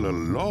is still a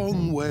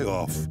long way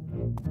off.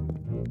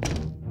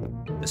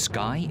 The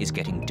sky is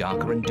getting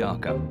darker and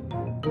darker.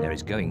 There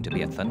is going to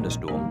be a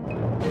thunderstorm.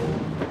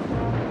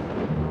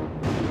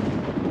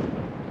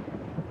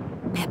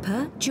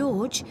 Peppa,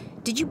 George,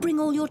 did you bring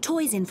all your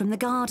toys in from the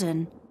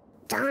garden?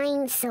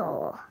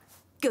 Dinosaur.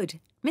 Good.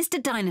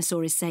 Mr.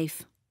 Dinosaur is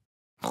safe.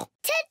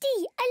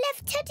 Teddy! I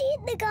left Teddy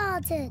in the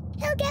garden.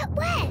 He'll get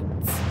wet.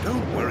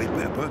 Don't worry,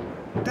 Peppa.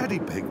 Daddy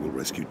Pig will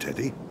rescue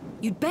Teddy.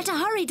 You'd better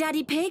hurry,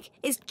 Daddy Pig.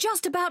 It's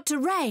just about to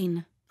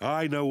rain.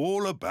 I know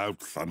all about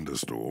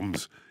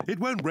thunderstorms. It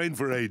won't rain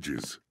for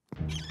ages.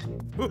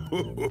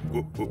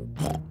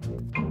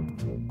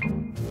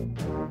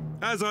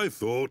 As I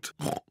thought.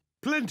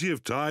 Plenty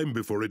of time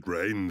before it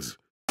rains.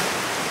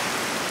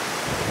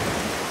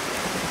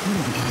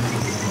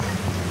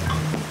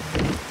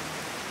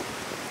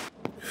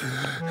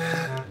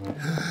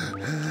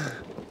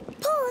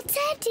 Poor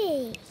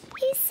Teddy.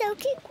 He's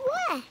soaking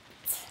wet.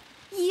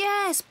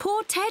 Yes,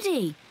 poor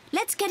Teddy.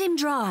 Let's get him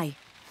dry.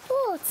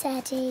 Poor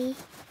Teddy.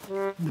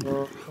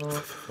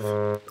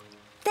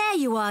 There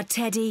you are,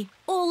 Teddy.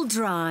 All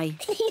dry.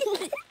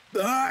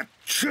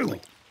 Achoo!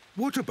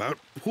 What about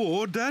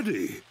poor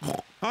Daddy?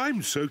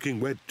 I'm soaking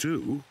wet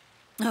too.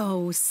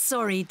 Oh,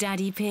 sorry,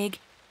 Daddy Pig.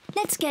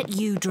 Let's get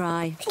you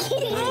dry.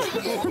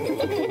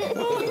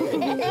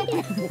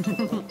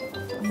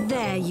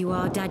 There you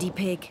are, Daddy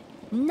Pig.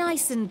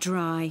 Nice and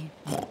dry.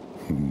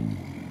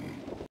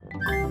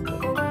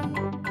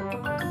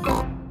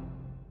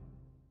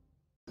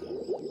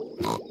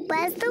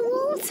 Where's the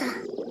water?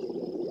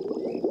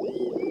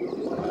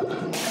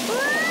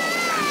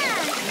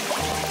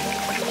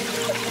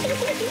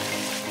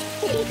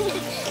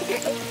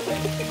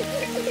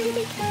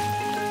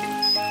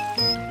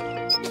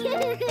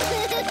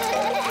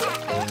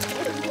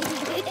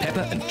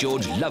 Peppa and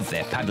George love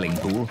their paddling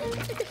pool.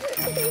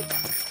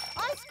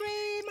 Ice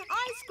cream!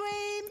 Ice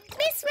cream!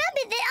 Miss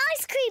Rabbit, the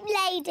ice cream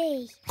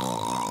lady.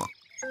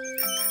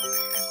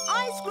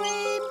 Ice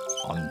cream!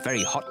 On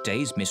very hot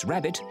days, Miss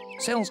Rabbit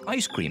sells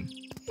ice cream.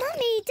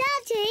 Mummy,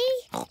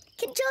 Daddy,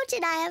 can George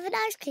and I have an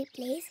ice cream,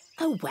 please?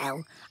 Oh,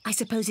 well, I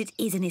suppose it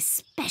is an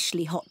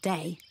especially hot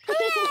day.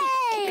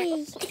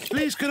 Hooray!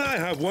 Please, can I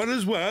have one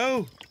as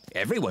well?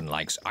 Everyone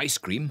likes ice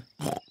cream.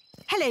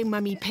 Hello,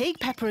 Mummy Pig,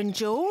 Peppa and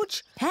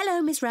George.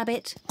 Hello, Miss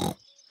Rabbit.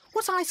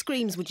 What ice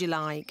creams would you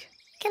like?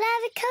 Can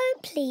I have a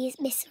cone, please,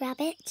 Miss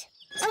Rabbit?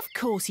 Of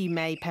course you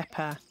may,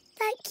 Peppa.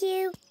 Thank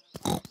you.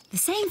 The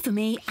same for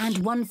me and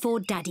one for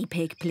Daddy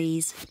Pig,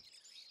 please.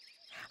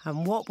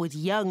 And what would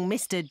young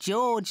Mr.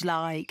 George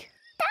like?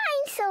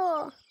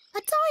 Dinosaur.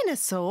 A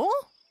dinosaur?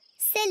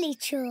 Silly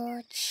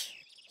George.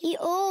 He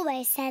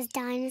always says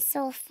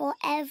dinosaur for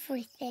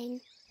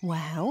everything.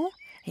 Well,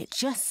 it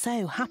just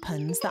so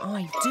happens that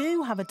I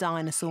do have a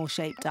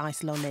dinosaur-shaped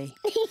ice lolly.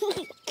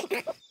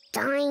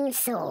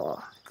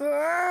 Dinosaur.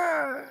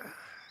 Grrr.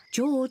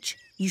 George,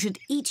 you should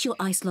eat your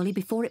ice lolly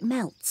before it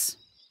melts.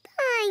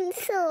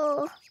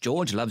 Dinosaur.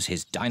 George loves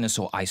his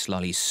dinosaur ice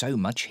lolly so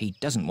much he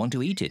doesn't want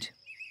to eat it.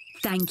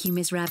 Thank you,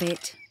 Miss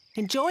Rabbit.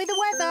 Enjoy the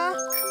weather.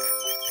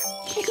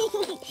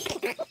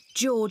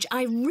 George,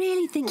 I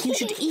really think you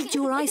should eat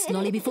your ice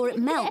lolly before it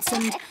melts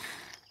and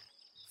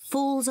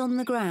falls on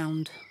the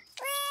ground.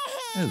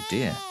 Oh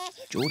dear,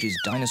 George's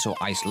dinosaur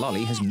ice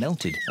lolly has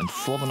melted and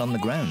fallen on the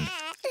ground.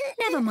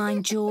 Never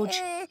mind,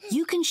 George.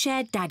 You can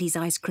share Daddy's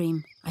ice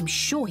cream. I'm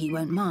sure he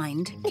won't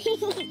mind.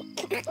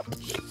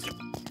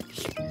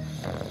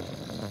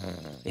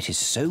 It is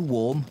so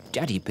warm,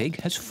 Daddy Pig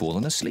has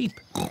fallen asleep.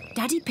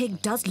 Daddy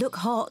Pig does look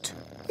hot.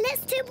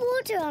 Let's dip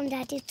water on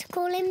Daddy to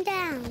cool him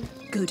down.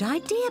 Good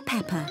idea,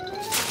 Peppa.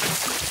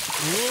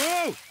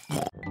 Whoa!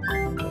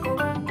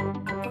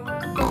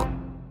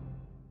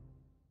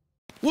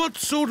 What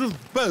sort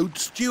of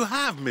boats do you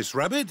have, Miss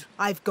Rabbit?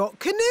 I've got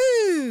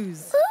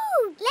canoes.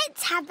 Ooh,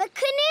 let's have a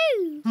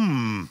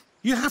canoe.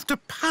 You have to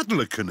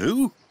paddle a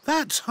canoe?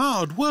 That's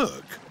hard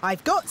work.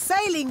 I've got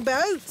sailing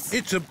boats.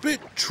 It's a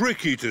bit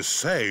tricky to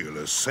sail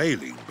a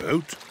sailing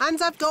boat.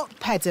 And I've got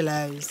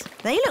pedalos.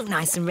 They look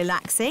nice and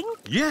relaxing.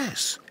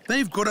 Yes,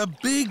 they've got a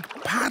big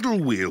paddle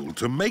wheel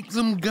to make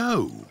them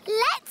go.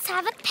 Let's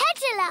have a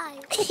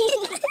pedalo.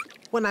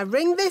 When I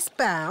ring this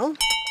bell,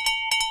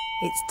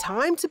 It's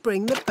time to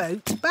bring the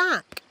boat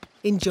back.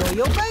 Enjoy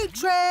your boat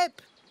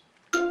trip.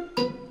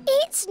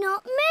 It's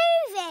not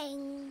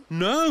moving.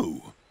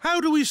 No. How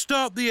do we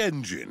start the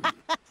engine?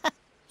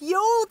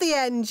 You're the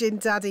engine,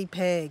 Daddy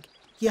Pig.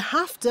 You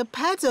have to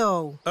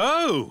pedal.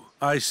 Oh,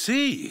 I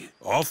see.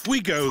 Off we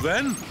go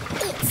then.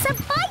 It's a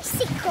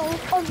bicycle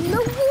on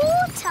the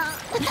water.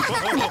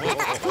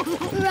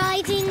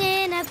 Riding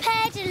in a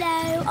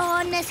pedalo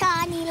on a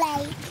sunny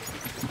lake.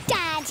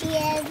 Daddy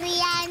is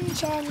the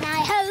engine.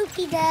 I hope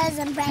he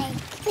doesn't break.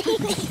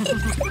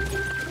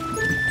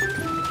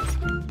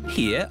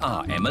 Here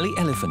are Emily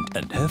Elephant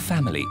and her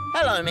family.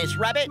 Hello, Miss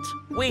Rabbit.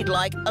 We'd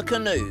like a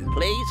canoe,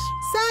 please.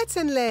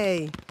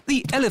 Certainly.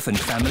 The elephant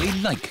family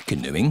like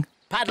canoeing.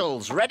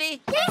 Paddles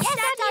ready? Yes,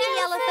 Daddy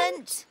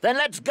Elephant. Then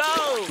let's go.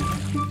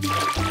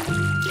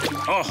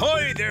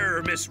 Ahoy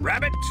there, Miss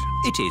Rabbit.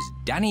 It is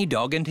Danny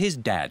Dog and his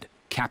dad,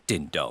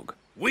 Captain Dog.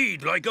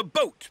 We'd like a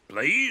boat,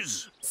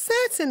 please.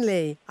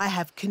 Certainly. I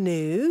have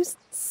canoes,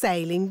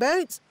 sailing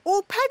boats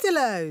or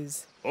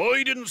pedalos.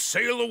 I didn't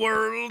sail the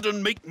world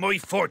and make my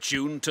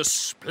fortune to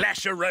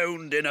splash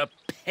around in a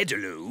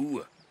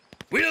pedaloo.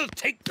 We'll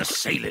take the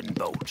sailing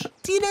boat.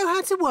 Do you know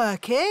how to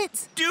work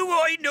it? Do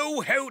I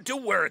know how to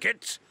work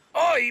it?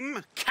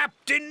 I'm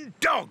Captain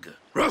Dog.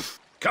 Ruff!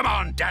 Come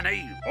on,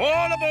 Danny.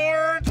 All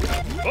aboard!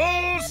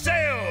 Full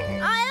sail!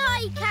 Aye,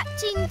 aye,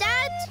 Captain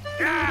Dad.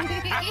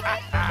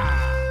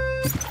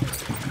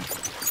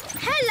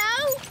 Hello,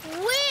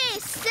 we're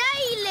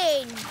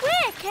sailing.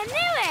 We're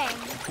canoeing.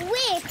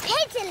 We're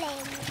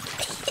pedaling.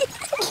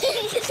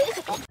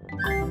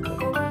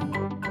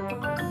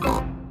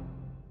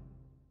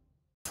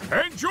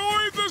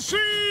 Enjoy the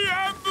sea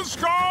and the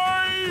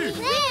sky!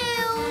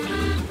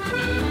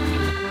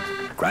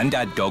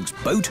 Grandad Dog's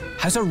boat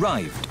has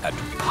arrived at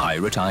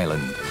Pirate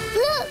Island.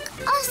 Look,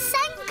 our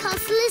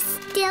sandcastle is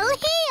still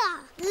here.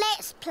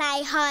 Let's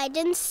play hide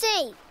and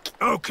seek.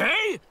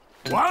 OK.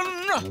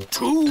 1,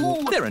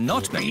 2... There are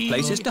not many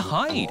places to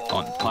hide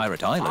on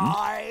Pirate Island.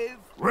 5.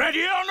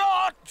 Ready or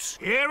not,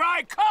 here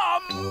I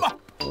come!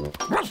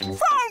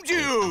 Found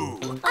you!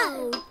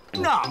 Oh.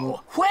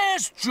 Now,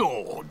 where's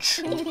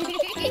George?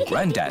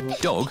 Grandad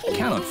Dog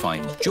cannot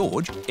find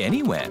George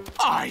anywhere.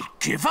 I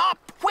give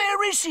up.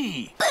 Where is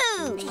he?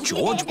 Boo!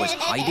 George was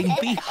hiding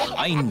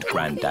behind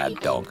Grandad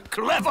Dog.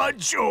 Clever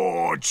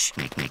George.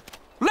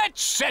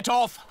 Let's set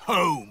off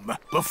home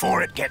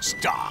before it gets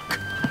dark.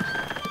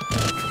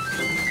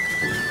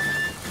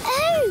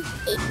 Oh,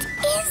 it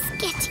is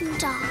getting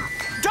dark.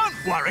 Don't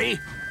worry.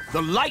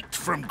 The light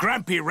from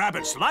Grampy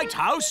Rabbit's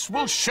lighthouse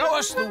will show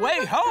us the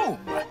way home.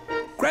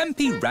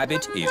 Grampy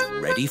Rabbit is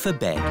ready for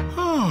bed.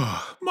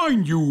 My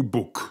new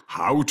book,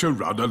 How to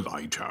Run a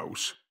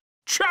Lighthouse.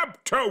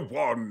 Chapter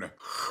 1.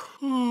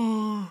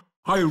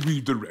 I'll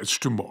read the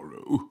rest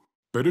tomorrow.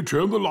 Better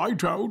turn the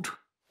light out.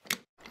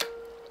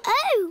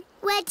 Oh,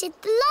 where did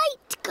the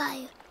light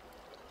go?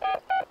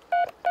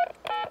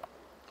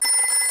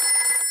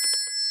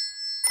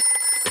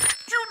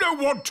 Do you know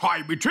what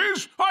time it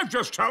is? I've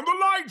just turned the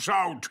lights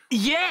out.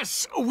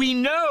 Yes, we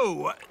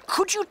know.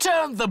 Could you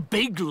turn the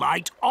big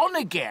light on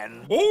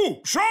again?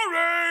 Oh,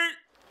 sorry!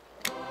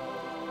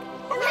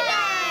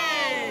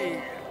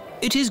 Hooray!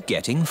 It is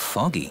getting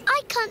foggy.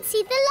 I can't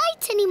see the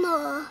light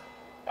anymore.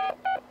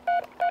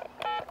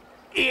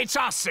 It's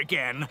us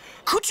again.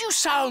 Could you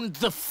sound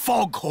the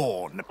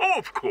foghorn?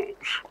 Of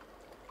course.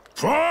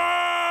 Fog!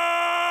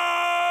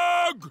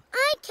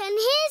 I can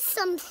hear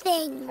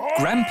something.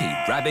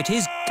 Grampy Rabbit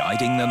is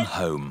guiding them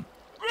home.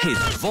 His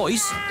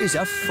voice is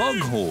a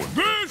foghorn.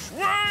 This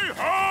way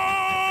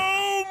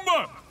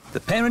home! The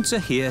parents are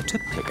here to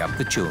pick up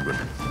the children.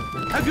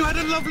 Have you had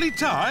a lovely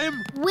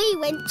time? We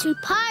went to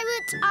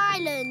Pirate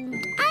Island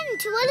and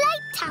to a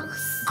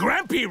lighthouse.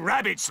 Grampy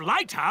Rabbit's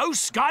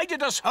lighthouse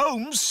guided us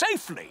home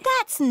safely.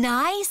 That's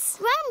nice.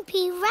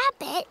 Grampy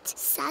Rabbit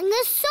sang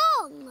a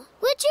song.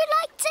 Would you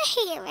like to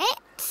hear it?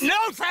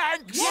 No,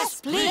 thanks.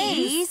 Yes,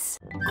 please.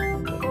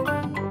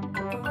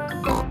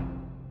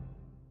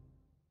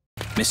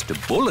 Mr.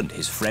 Bull and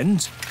his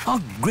friends are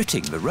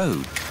gritting the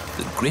road.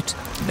 The grit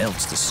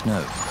melts the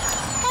snow.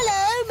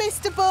 Hello,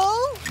 Mr.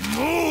 Bull.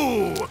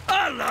 Moo!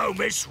 Hello,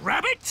 Miss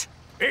Rabbit.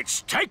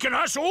 It's taken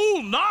us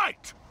all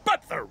night,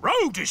 but the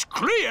road is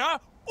clear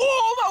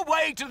all the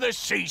way to the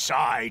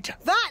seaside.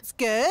 That's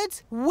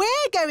good.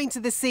 We're going to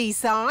the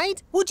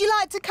seaside. Would you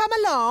like to come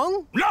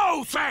along?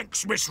 No,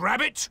 thanks, Miss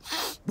Rabbit.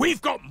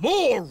 We've got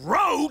more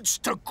roads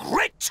to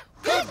grit.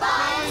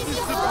 Goodbye,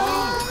 Mr.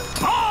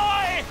 Bull.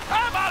 Bye!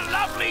 Have a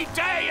lovely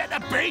day at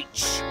the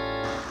beach.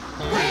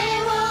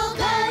 We're all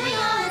going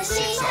on a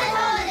seaside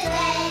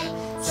holiday.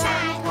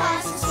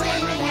 Sandcastles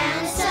swimming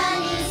and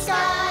sunny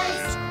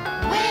skies.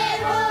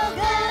 We're all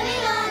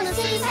going on a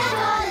seaside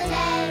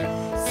holiday.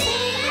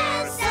 Sea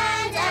and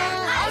sand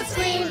and ice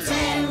cream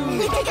too.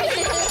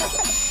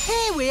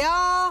 Here we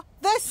are,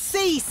 the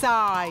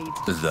seaside.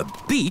 The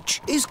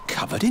beach is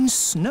covered in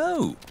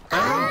snow.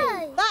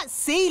 Oh! That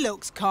sea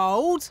looks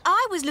cold.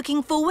 I was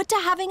looking forward to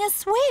having a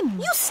swim.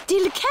 You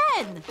still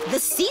can. The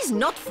sea's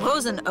not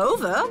frozen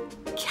over.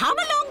 Come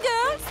along,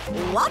 girls.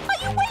 What are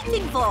you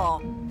waiting for?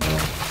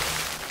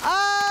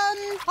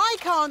 I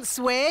can't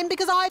swim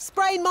because I've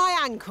sprained my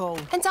ankle.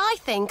 And I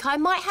think I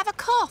might have a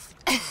cough.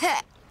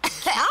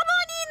 Come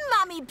on in,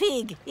 Mummy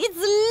Pig. It's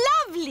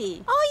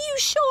lovely. Are you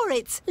sure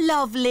it's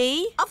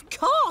lovely? Of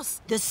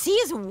course. The sea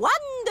is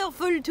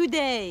wonderful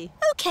today.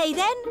 OK,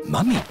 then.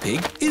 Mummy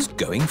Pig is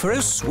going for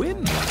a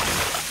swim.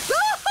 Is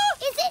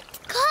it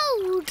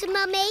cold,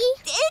 Mummy?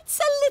 It's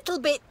a little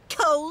bit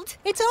cold.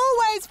 It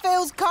always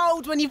feels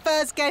cold when you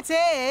first get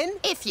in.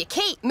 If you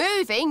keep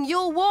moving,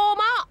 you'll warm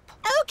up.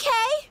 OK,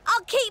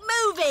 I'll keep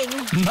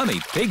moving. Mummy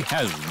Pig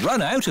has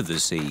run out of the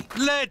sea.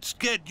 Let's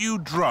get you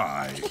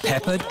dry.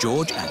 Peppa,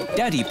 George and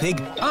Daddy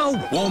Pig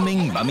are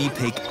warming Mummy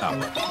Pig up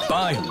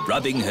by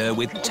rubbing her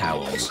with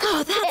towels.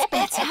 Oh, that's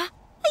better.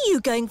 Are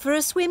you going for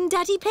a swim,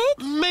 Daddy Pig?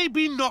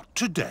 Maybe not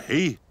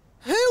today.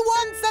 Who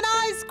wants an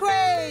ice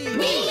cream?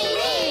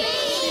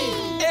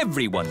 Me!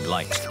 Everyone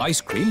likes ice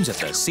creams at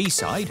the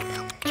seaside.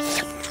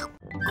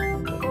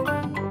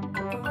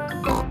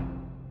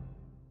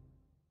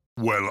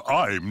 Well,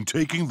 I'm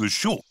taking the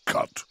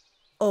shortcut.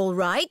 All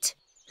right.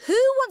 Who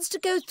wants to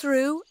go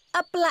through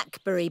a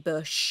blackberry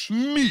bush?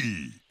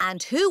 Me.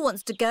 And who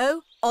wants to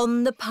go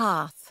on the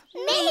path?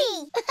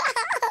 Me!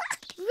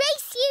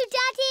 Race you,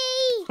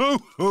 Daddy! Ho,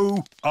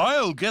 ho.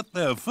 I'll get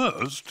there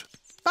first.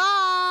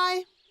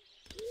 Bye.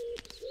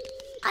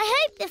 I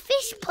hope the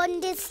fish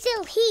pond is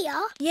still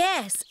here.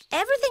 Yes,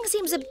 everything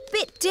seems a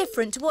bit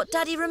different to what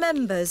Daddy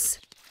remembers.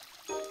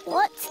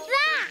 What's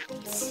that?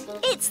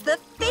 It's the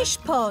fish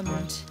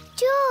pond.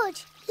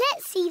 George,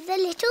 let's see the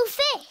little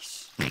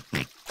fish.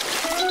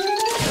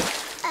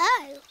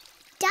 Oh,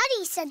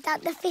 Daddy said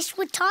that the fish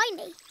were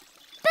tiny,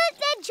 but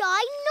they're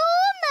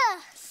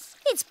ginormous.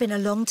 It's been a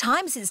long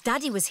time since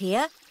Daddy was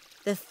here.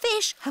 The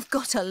fish have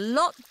got a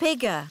lot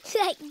bigger.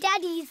 Like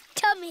Daddy's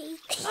tummy.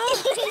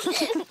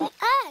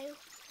 Oh,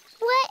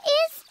 where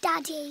is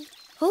Daddy?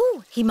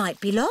 Oh, he might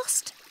be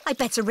lost. I'd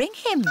better ring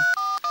him.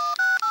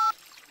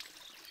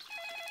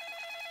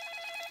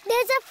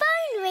 There's a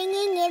phone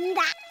ringing in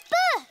that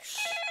bush.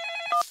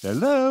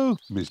 Hello,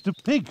 Mr.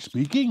 Pig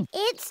speaking.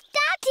 It's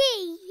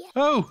Daddy.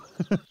 Oh,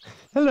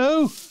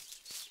 hello.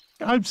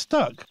 I'm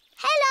stuck.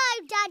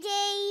 Hello,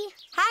 Daddy.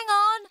 Hang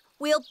on,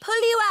 we'll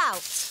pull you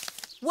out.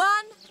 1,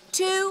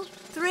 2,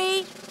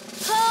 3,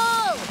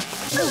 pull!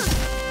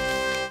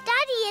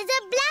 Daddy is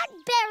a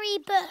blackberry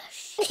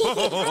bush.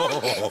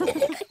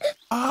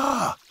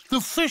 Ah, the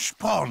fish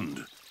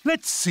pond.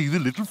 Let's see the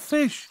little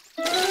fish.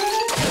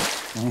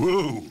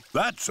 Whoa,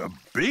 that's a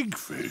big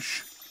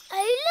fish. Oh,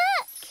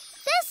 look!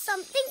 There's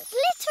something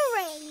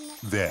glittering.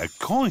 They're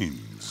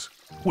coins.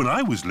 When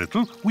I was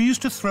little, we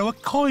used to throw a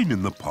coin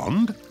in the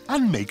pond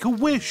and make a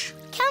wish.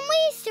 Can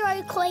we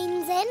throw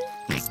coins in?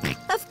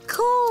 Of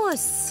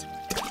course.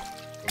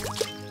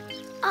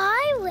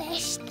 I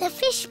wish the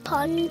fish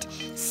pond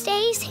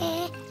stays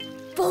here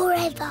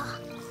forever.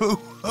 Ho,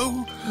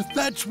 ho,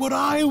 that's what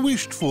I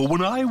wished for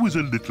when I was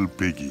a little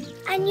piggy.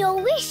 And your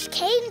wish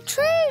came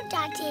true,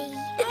 Daddy.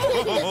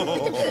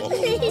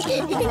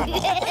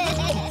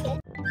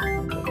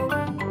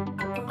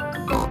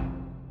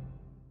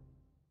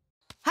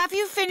 Have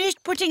you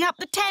finished putting up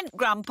the tent,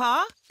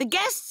 Grandpa? The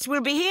guests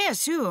will be here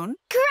soon.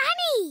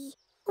 Granny,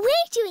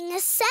 we're doing a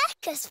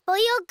circus for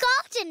your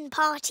garden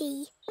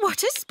party.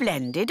 What a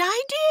splendid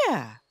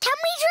idea. Can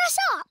we dress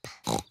up?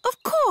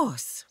 Of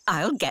course.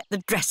 I'll get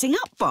the dressing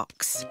up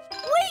box.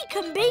 We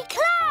can be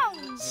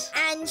clowns.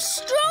 And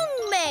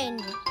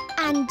strongmen.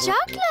 And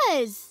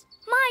jugglers.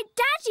 My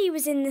daddy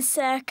was in the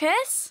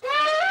circus.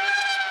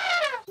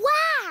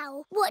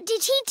 Wow! What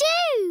did he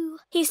do?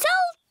 He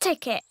sold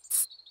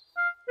tickets.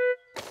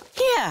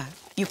 Here,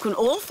 you can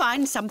all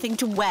find something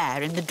to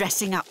wear in the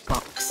dressing up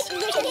box.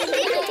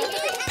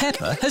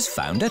 Peppa has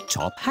found a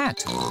top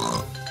hat.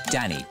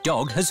 Danny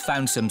Dog has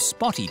found some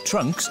spotty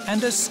trunks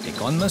and a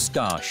stick-on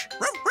moustache.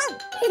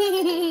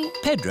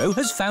 Pedro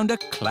has found a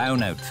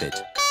clown outfit.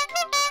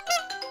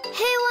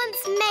 Who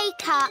wants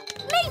makeup?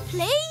 Me,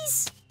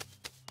 please.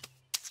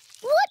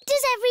 What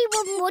does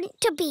everyone want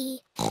to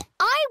be?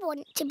 I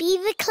want to be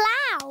the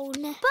clown.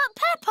 But,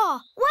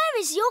 Peppa, where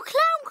is your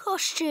clown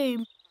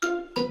costume?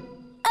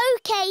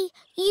 OK,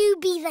 you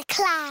be the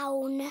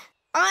clown.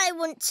 I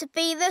want to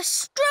be the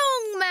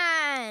strong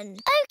man.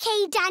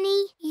 OK,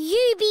 Danny,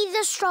 you be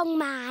the strong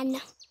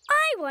man.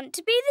 I want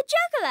to be the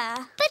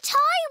juggler. But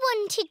I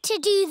wanted to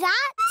do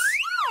that.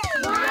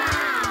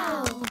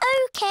 Wow!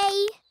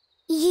 OK,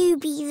 you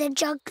be the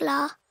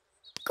juggler.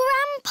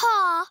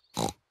 Grandpa,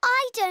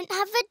 I don't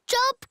have a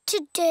job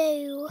to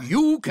do.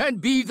 You can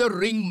be the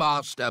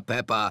ringmaster,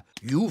 Peppa.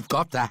 You've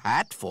got the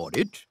hat for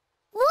it.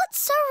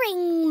 What's a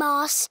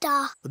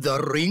ringmaster? The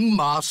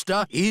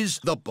ringmaster is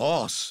the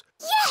boss.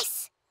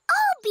 Yes!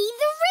 I'll be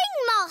the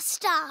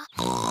ringmaster.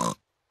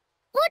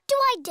 What do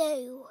I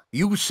do?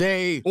 You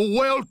say,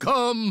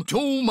 "Welcome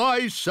to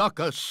my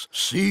circus.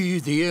 See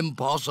the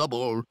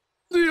impossible."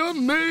 The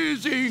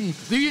amazing,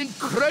 the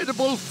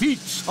incredible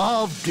feats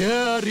of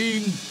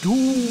daring do.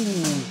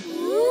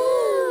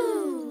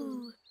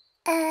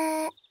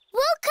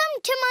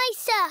 Welcome to my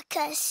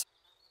circus.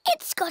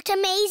 It's got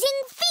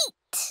amazing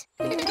feet.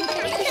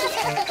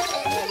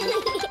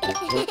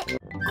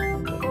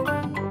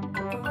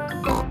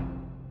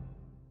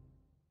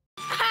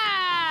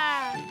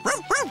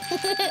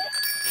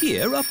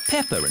 Here are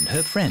Peppa and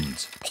her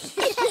friends.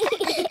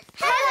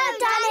 Hello,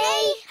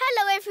 Danny.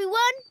 Hello,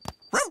 everyone.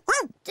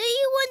 Do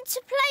you want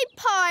to play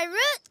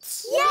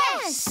pirates?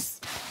 Yes.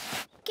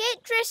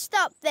 Get dressed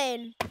up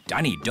then.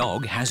 Danny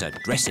Dog has a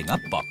dressing-up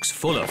box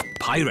full of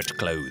pirate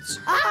clothes.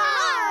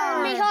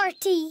 Me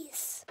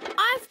hearties.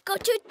 I've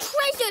got a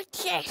treasure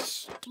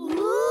chest.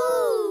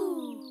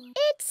 Ooh.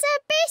 It's a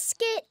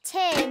biscuit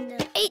tin.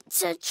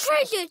 It's a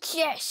treasure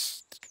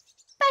chest.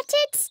 But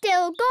it's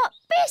still got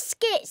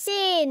biscuits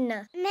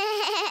in.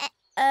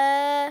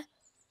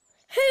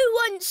 Who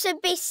wants a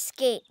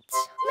biscuit?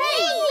 Me!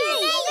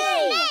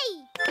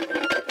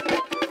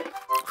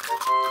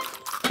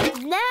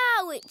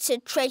 Now it's a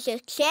treasure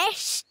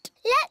chest.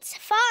 Let's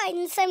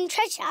find some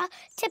treasure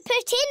to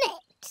put in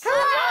it.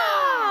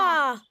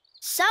 Hurrah!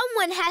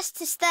 Someone has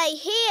to stay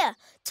here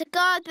to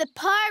guard the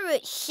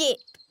pirate ship.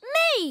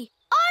 Me!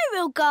 I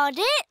will guard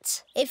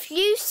it. If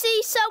you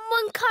see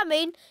someone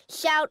coming,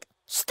 shout,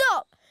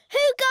 "Stop!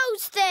 Who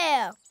goes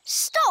there?"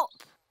 Stop!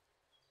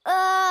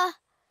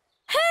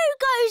 Who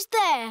goes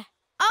there?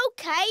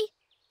 OK,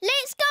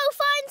 let's go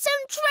find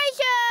some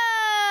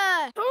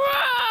treasure!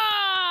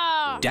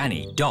 Hurrah!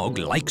 Danny Dog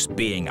likes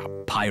being a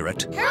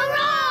pirate.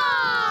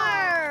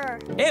 Hurrah!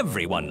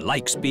 Everyone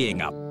likes being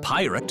a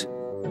pirate.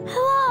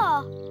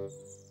 Hurrah!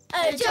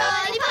 A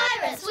jolly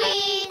pirates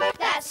we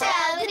that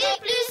sail the deep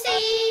blue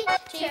sea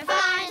to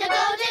find a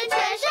golden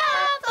treasure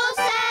for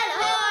sail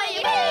ahoy!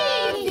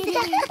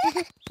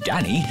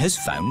 Danny has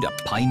found a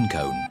pine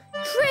cone.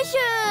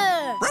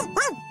 Treasure!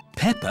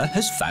 Peppa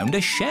has found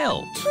a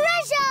shell.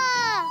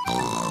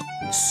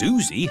 Treasure!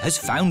 Susie has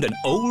found an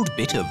old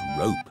bit of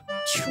rope.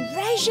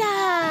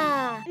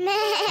 Treasure!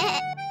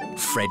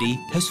 Freddie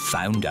has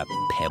found a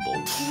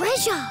pebble.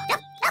 Treasure!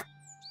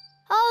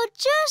 I'll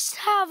just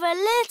have a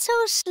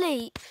little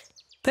sleep.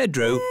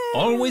 Pedro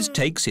always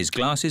takes his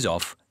glasses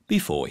off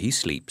before he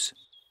sleeps.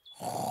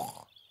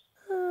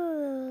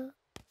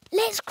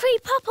 Let's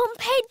creep up on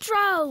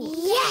Pedro.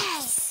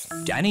 Yes!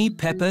 Danny,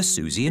 Peppa,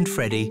 Susie and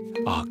Freddie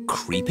are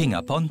creeping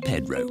up on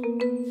Pedro.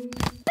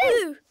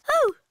 Boo!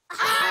 Oh!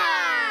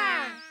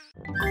 Ah!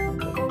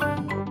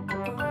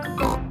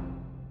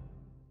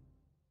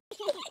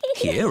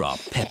 Here are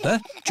Peppa,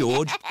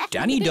 George,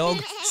 Danny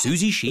Dog,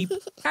 Susie Sheep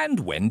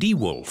and Wendy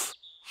Wolf.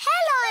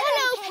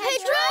 Hello,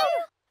 Pedro.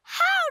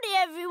 Howdy,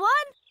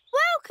 everyone.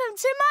 Welcome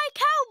to my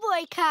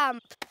cowboy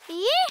camp.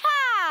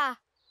 Yeehaw!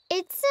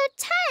 It's a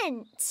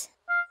tent.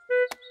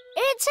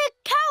 It's a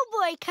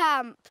cowboy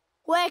camp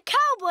where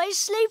cowboys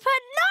sleep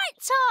at night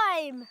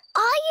time.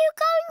 Are you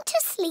going to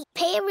sleep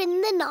here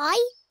in the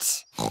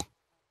night?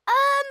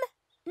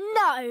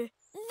 No.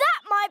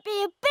 That might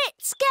be a bit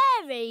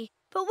scary,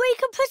 but we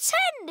can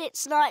pretend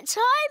it's night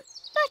time.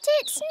 But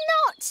it's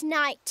not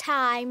night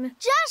time.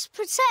 Just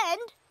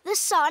pretend the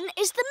sun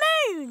is the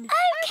moon.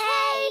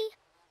 OK.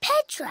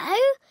 Pedro,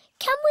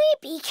 can we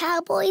be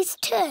cowboys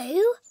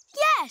too?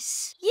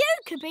 Yes, you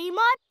could be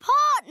my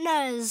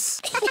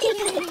partners.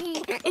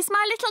 Is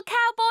my little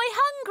cowboy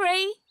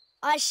hungry?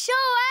 I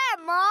sure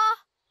am, Ma.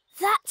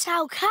 That's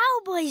how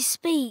cowboys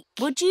speak.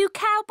 Would you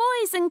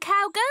cowboys and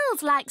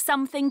cowgirls like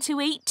something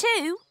to eat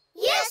too?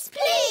 Yes,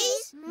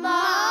 please,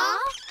 Ma.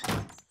 Do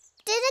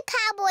the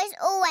cowboys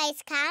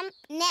always camp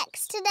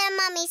next to their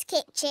mummy's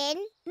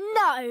kitchen?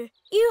 No,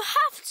 you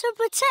have to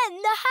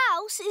pretend the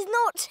house is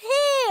not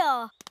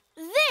here.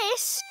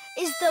 This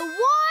is the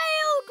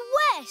Wild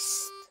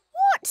West.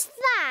 What's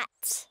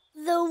that?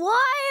 The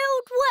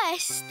Wild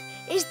West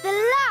is the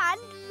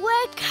land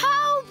where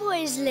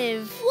cowboys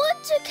live. What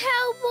do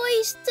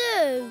cowboys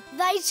do?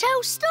 They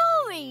tell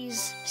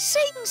stories,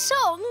 sing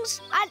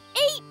songs and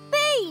eat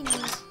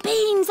beans.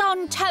 Beans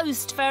on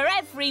toast for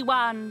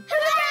everyone.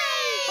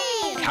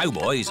 Hooray!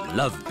 Cowboys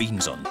love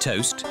beans on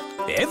toast.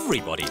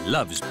 Everybody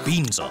loves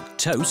beans on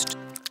toast.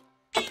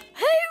 Who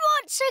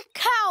wants a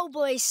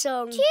cowboy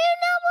song? Do you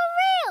know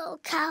a real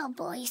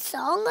cowboy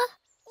song?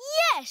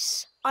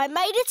 Yes, I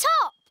made it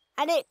up,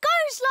 and it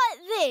goes like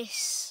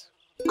this.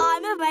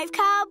 I'm a brave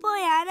cowboy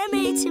and I'm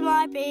eating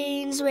my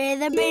beans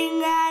with a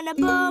bing and a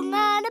bong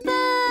and a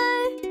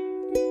boo.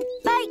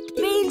 Baked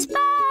beans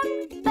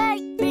bang,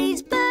 baked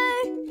beans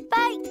boo,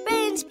 baked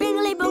beans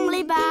bingly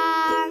bongly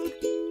bang.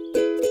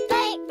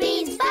 Baked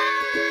beans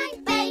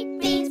bang, baked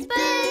beans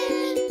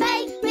boo,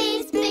 baked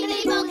beans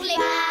bingly bongly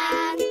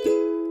bang.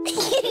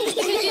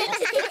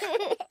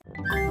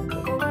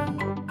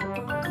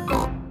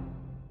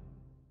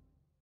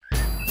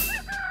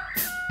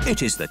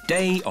 It is the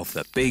day of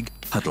the big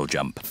puddle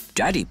jump.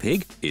 Daddy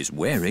Pig is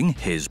wearing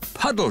his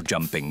puddle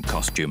jumping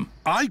costume.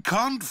 I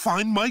can't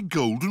find my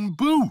golden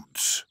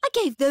boots. I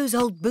gave those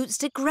old boots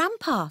to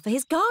Grandpa for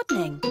his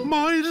gardening.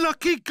 My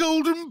lucky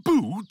golden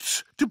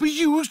boots to be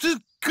used as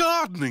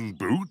gardening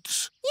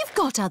boots? You've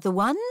got other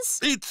ones.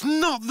 It's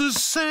not the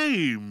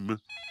same.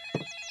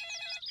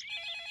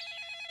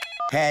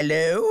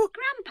 Hello?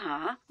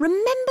 Grandpa?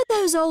 Remember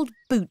those old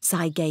boots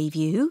I gave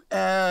you?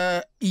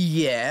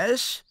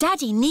 Yes.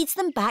 Daddy needs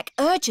them back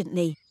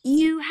urgently.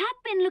 You have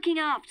been looking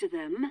after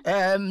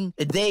them.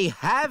 They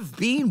have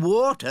been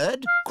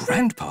watered.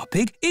 Grandpa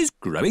Pig is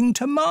growing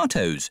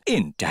tomatoes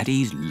in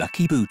Daddy's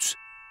lucky boots.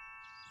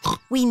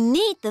 We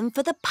need them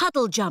for the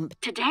puddle jump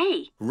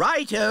today.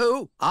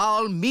 Righto,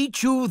 I'll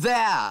meet you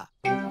there.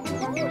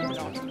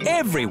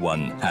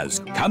 Everyone has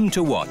come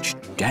to watch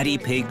Daddy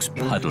Pig's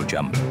puddle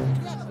jump.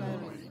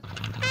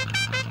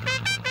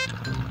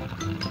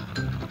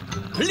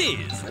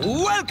 Please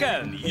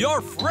welcome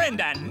your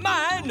friend and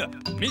mine,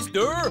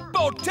 Mr.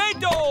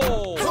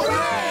 Potato!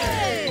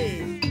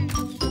 Hooray!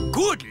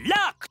 Good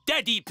luck,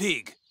 Daddy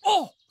Pig.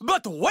 Oh,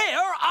 but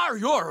where are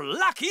your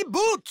lucky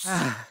boots?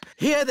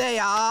 Here they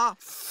are.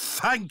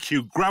 Thank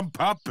you,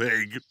 Grandpa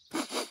Pig.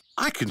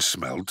 I can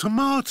smell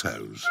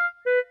tomatoes.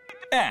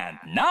 And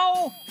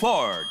now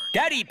for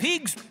Daddy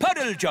Pig's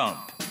puddle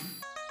jump.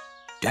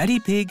 Daddy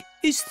Pig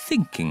is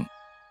thinking.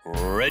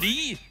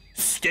 Ready,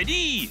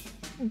 steady,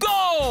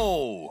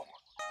 go!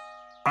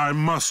 I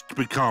must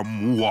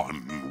become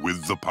one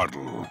with the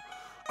puddle.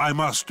 I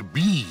must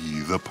be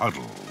the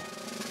puddle.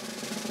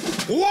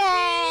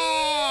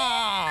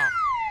 Wah!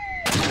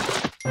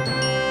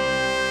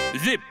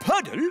 The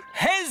puddle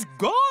has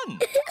gone.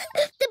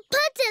 The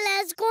puddle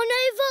has gone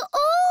over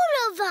all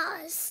of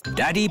us.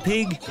 Daddy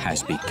Pig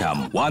has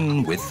become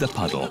one with the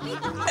puddle.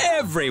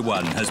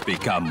 Everyone has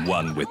become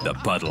one with the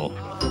puddle.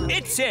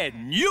 It's a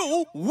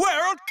new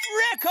world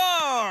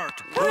record!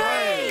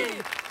 Hooray!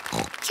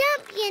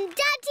 Champion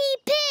Daddy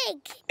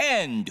Pig.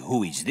 And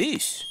who is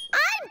this?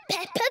 I'm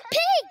Peppa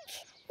Pig.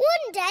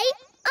 One day,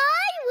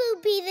 I will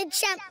be the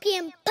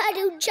champion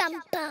puddle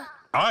jumper.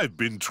 I've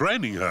been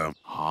training her.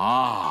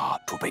 Ah,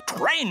 to be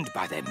trained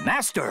by the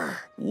master.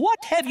 What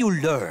have you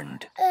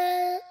learned?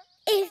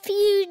 If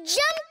you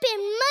jump in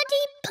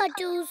muddy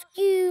puddles,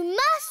 you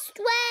must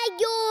wear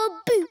your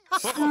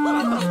boots.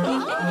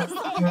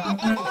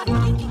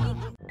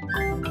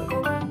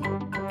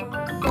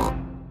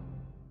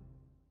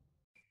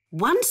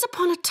 Once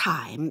upon a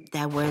time,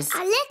 there was... a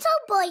little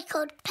boy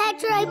called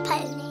Pedro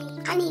Pony,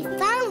 and he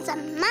found a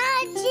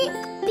magic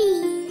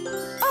bean.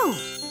 Oh,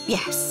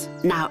 yes.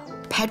 Now,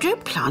 Pedro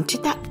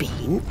planted that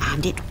bean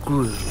and it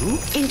grew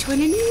into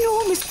an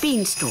enormous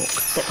beanstalk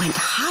that went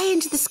high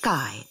into the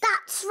sky.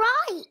 That's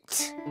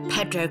right.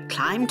 Pedro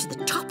climbed to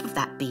the top of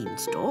that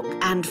beanstalk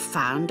and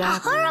found a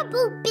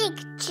horrible big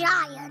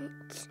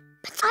giant.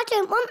 But I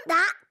don't want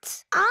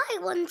that. I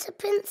want a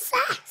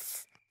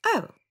princess.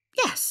 Oh,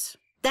 yes.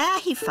 There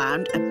he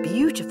found a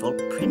beautiful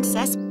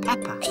Princess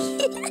Peppa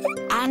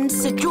and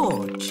Sir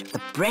George, the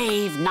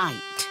brave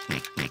knight.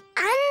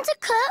 And a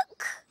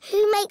cook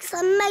who makes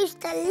the most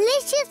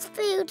delicious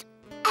food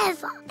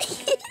ever.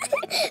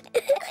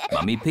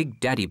 Mummy Pig,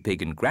 Daddy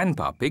Pig and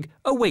Grandpa Pig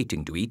are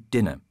waiting to eat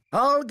dinner.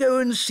 I'll go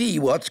and see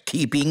what's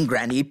keeping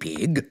Granny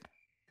Pig.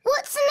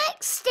 What's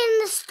next in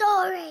the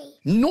story?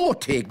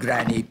 Naughty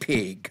Granny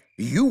Pig.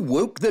 You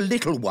woke the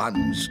little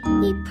ones.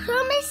 We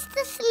promised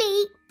to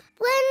sleep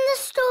when the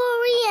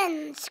story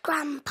ends,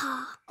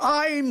 Grandpa.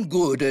 I'm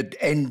good at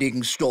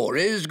ending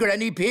stories,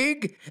 Granny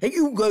Pig.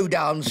 You go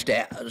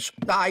downstairs.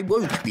 I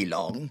won't be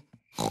long.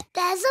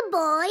 There's a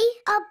boy,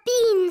 a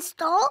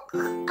beanstalk,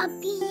 a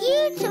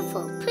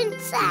beautiful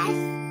princess,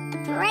 a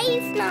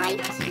brave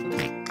knight,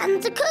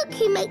 and a cook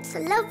who makes a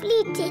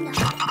lovely dinner.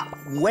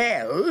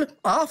 Well,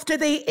 after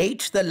they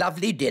ate the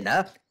lovely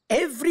dinner,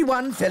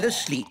 everyone fell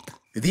asleep.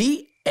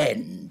 The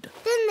end.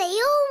 Then they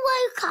all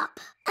woke up,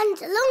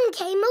 and along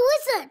came a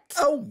wizard.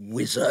 A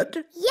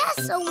wizard?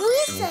 Yes, a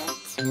wizard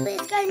who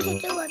is going to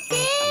do a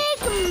big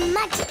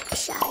magic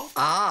show.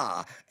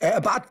 Ah,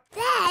 but...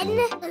 Then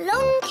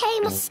along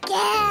came a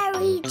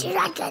scary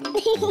dragon.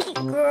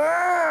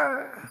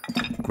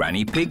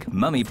 Granny Pig,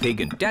 Mummy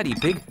Pig and Daddy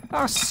Pig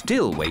are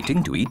still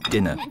waiting to eat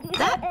dinner.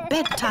 That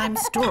bedtime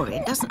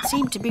story doesn't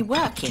seem to be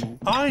working.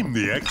 I'm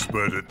the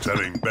expert at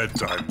telling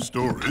bedtime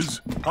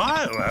stories.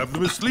 I'll have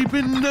them asleep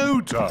in no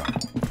time.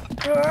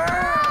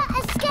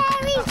 A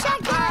scary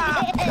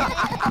dragon!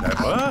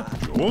 Peppa,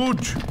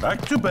 George,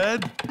 back to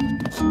bed.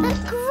 But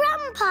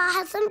Grandpa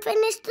hasn't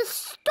finished the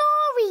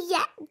story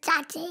yet,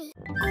 Daddy.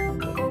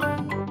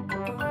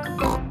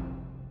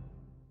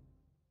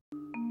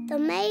 The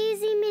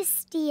Amazing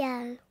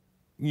Mysterio.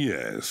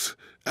 Yes,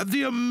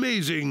 the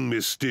amazing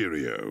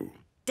Mysterio.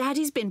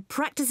 Daddy's been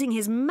practicing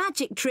his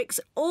magic tricks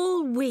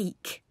all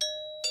week.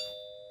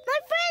 My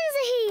friends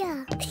are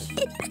here.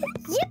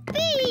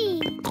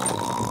 Yippee!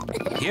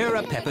 Here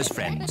are Peppa's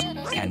friends.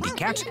 Candy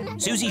Cat,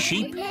 Susie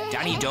Sheep,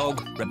 Danny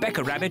Dog,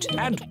 Rebecca Rabbit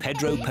and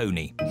Pedro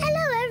Pony.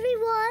 Hello,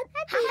 everyone.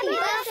 Happy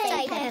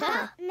birthday,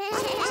 Peppa.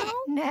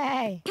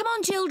 Nay. Come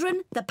on,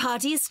 children. The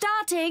party is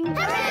starting.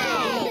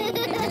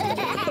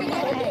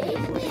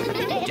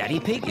 Daddy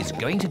Pig is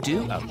going to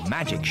do a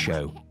magic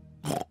show.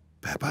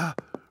 Peppa,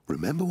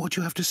 remember what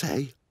you have to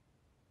say.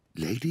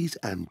 Ladies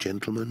and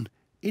gentlemen,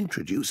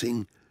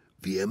 introducing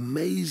the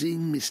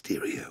amazing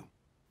Mysterio.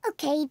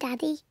 OK,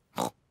 Daddy.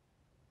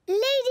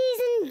 Ladies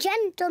and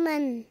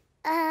gentlemen,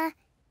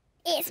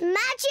 it's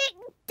Magic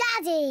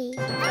Daddy.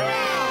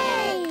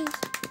 Hooray!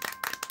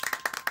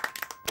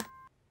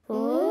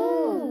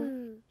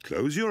 Ooh.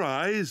 Close your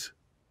eyes.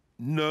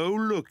 No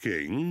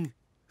looking.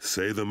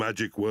 Say the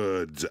magic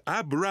words.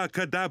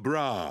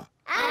 Abracadabra.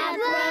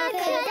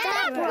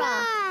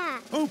 Abracadabra.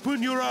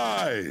 Open your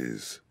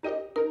eyes.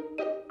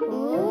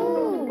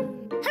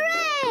 Ooh.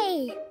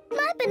 Hooray!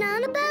 My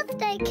banana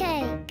birthday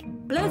cake.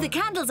 Blow the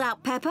candles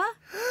out, Peppa.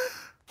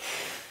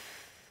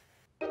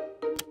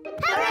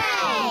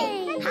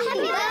 Hooray!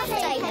 Happy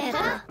birthday,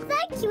 Peppa.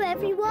 Thank you,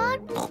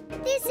 everyone.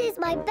 This is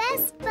my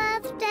best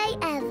birthday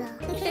ever.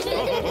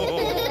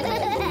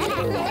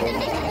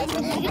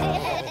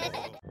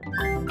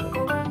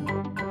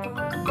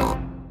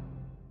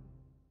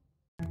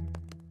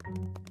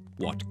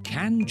 What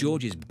can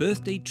George's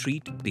birthday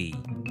treat be?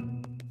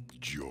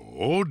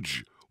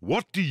 George,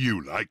 what do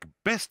you like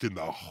best in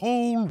the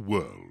whole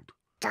world?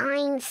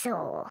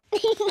 Dinosaur.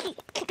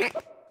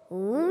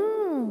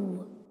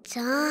 Ooh,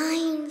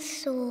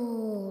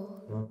 dinosaur.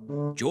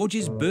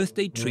 George's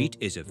birthday treat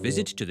is a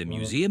visit to the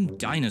museum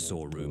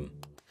dinosaur room.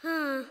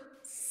 Huh.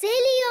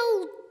 Silly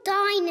old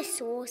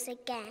dinosaurs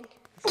again.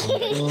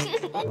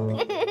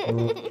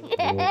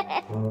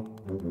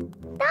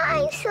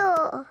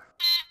 Dinosaur.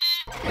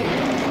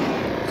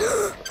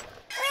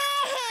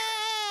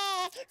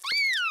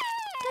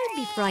 Don't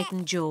be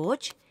frightened,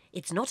 George.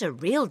 It's not a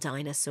real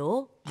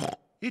dinosaur.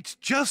 It's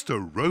just a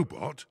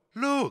robot.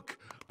 Look,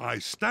 I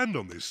stand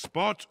on this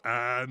spot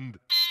and...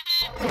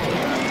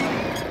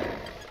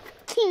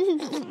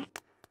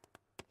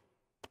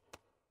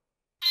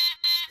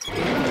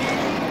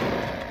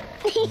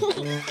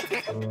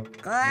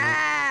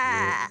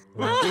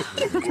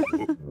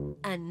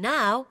 And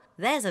now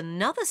there's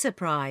another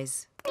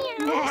surprise.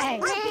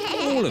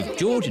 All of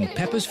George and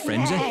Peppa's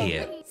friends are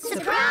here.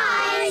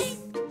 Surprise!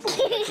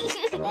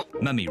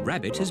 Mummy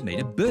Rabbit has made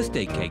a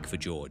birthday cake for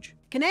George.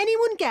 Can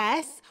anyone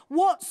guess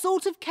what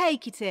sort of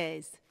cake it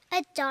is?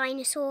 A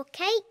dinosaur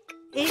cake.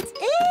 It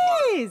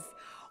is!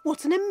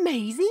 What an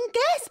amazing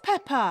guess,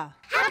 Peppa!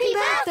 Happy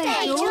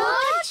birthday,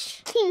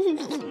 George!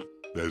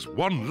 There's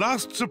one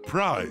last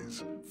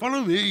surprise.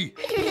 Follow me.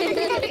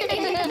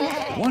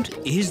 What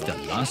is the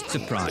last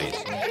surprise?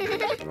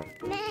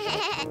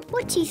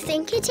 What do you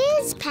think it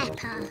is,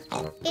 Peppa?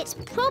 It's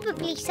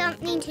probably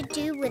something to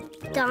do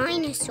with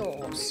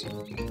dinosaurs.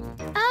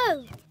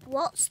 Oh,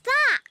 what's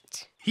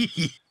that?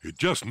 It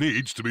just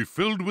needs to be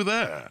filled with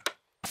air.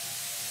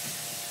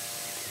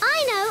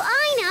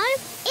 I know!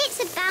 It's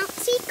a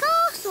bouncy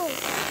castle.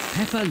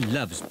 Peppa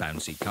loves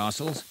bouncy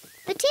castles.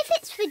 But if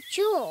it's for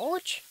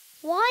George,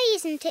 why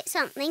isn't it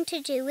something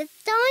to do with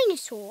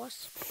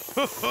dinosaurs?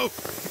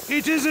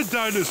 It is a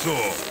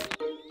dinosaur.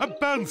 A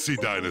bouncy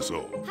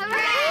dinosaur.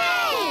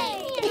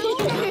 Hooray!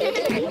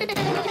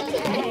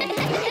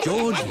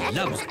 George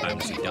loves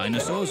bouncy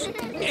dinosaurs.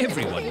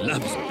 Everyone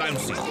loves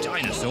bouncy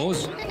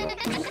dinosaurs.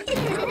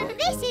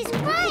 This is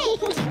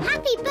great!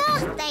 Happy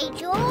birthday,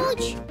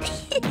 George!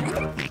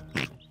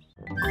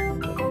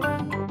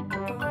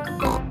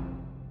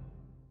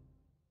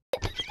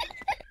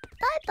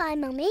 Bye-bye,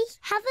 Mummy.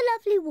 Have a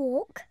lovely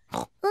walk.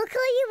 We'll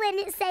call you when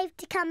it's safe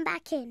to come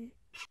back in.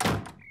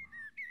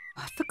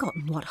 I've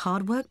forgotten what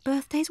hard work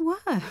birthdays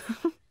were.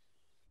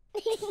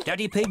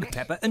 Daddy Pig,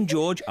 Peppa and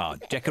George are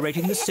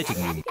decorating the sitting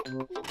room.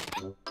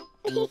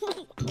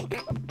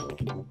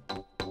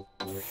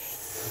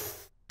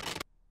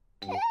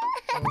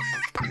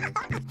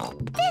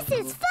 This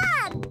is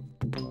fun!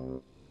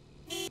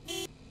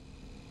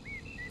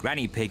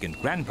 Granny Pig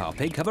and Grandpa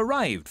Pig have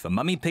arrived for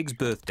Mummy Pig's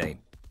birthday.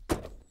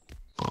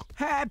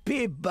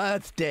 Happy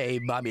birthday,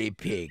 Mummy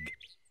Pig.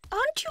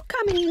 Aren't you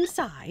coming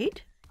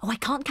inside? Oh, I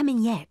can't come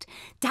in yet.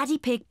 Daddy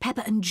Pig,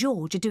 Peppa and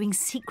George are doing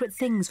secret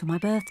things for my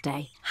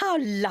birthday. How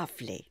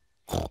lovely.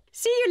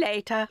 See you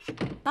later.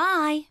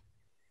 Bye.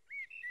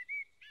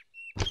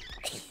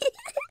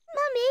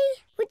 Mummy,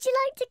 would you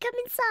like to come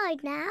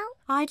inside now?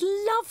 I'd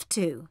love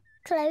to.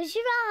 Close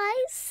your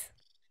eyes.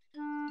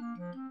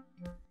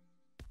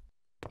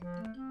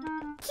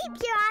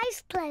 Keep your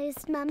eyes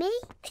closed, Mummy.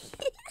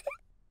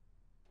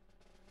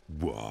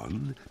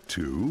 1,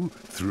 2,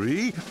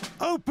 3.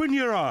 Open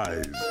your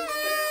eyes.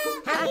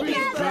 Happy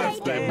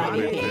birthday,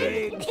 Mummy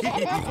Pig.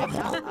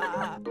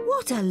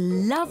 What a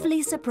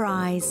lovely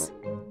surprise.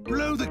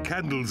 Blow the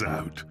candles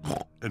out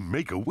and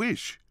make a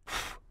wish.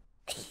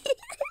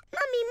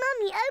 Mummy,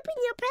 open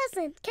your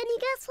present. Can you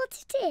guess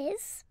what it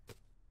is?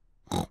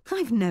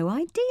 I've no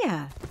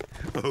idea.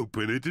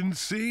 Open it and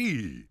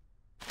see.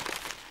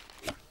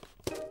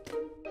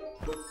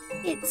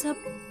 It's a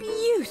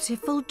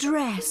beautiful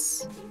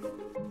dress.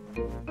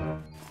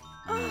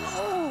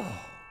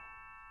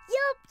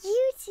 You're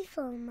beautiful.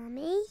 beautiful,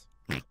 Mummy.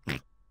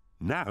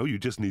 Now you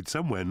just need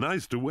somewhere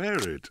nice to wear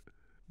it.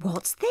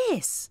 What's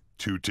this?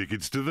 2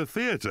 tickets to the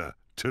theatre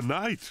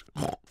tonight.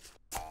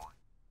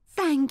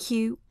 Thank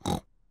you.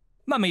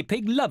 Mummy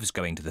Pig loves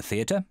going to the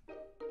theatre.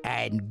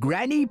 And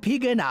Granny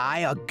Pig and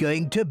I are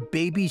going to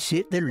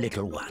babysit the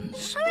little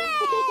ones.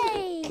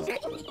 Hooray!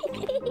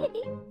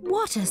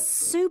 What a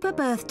super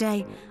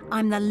birthday.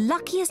 I'm the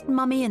luckiest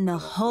mummy in the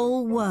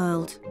whole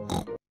world.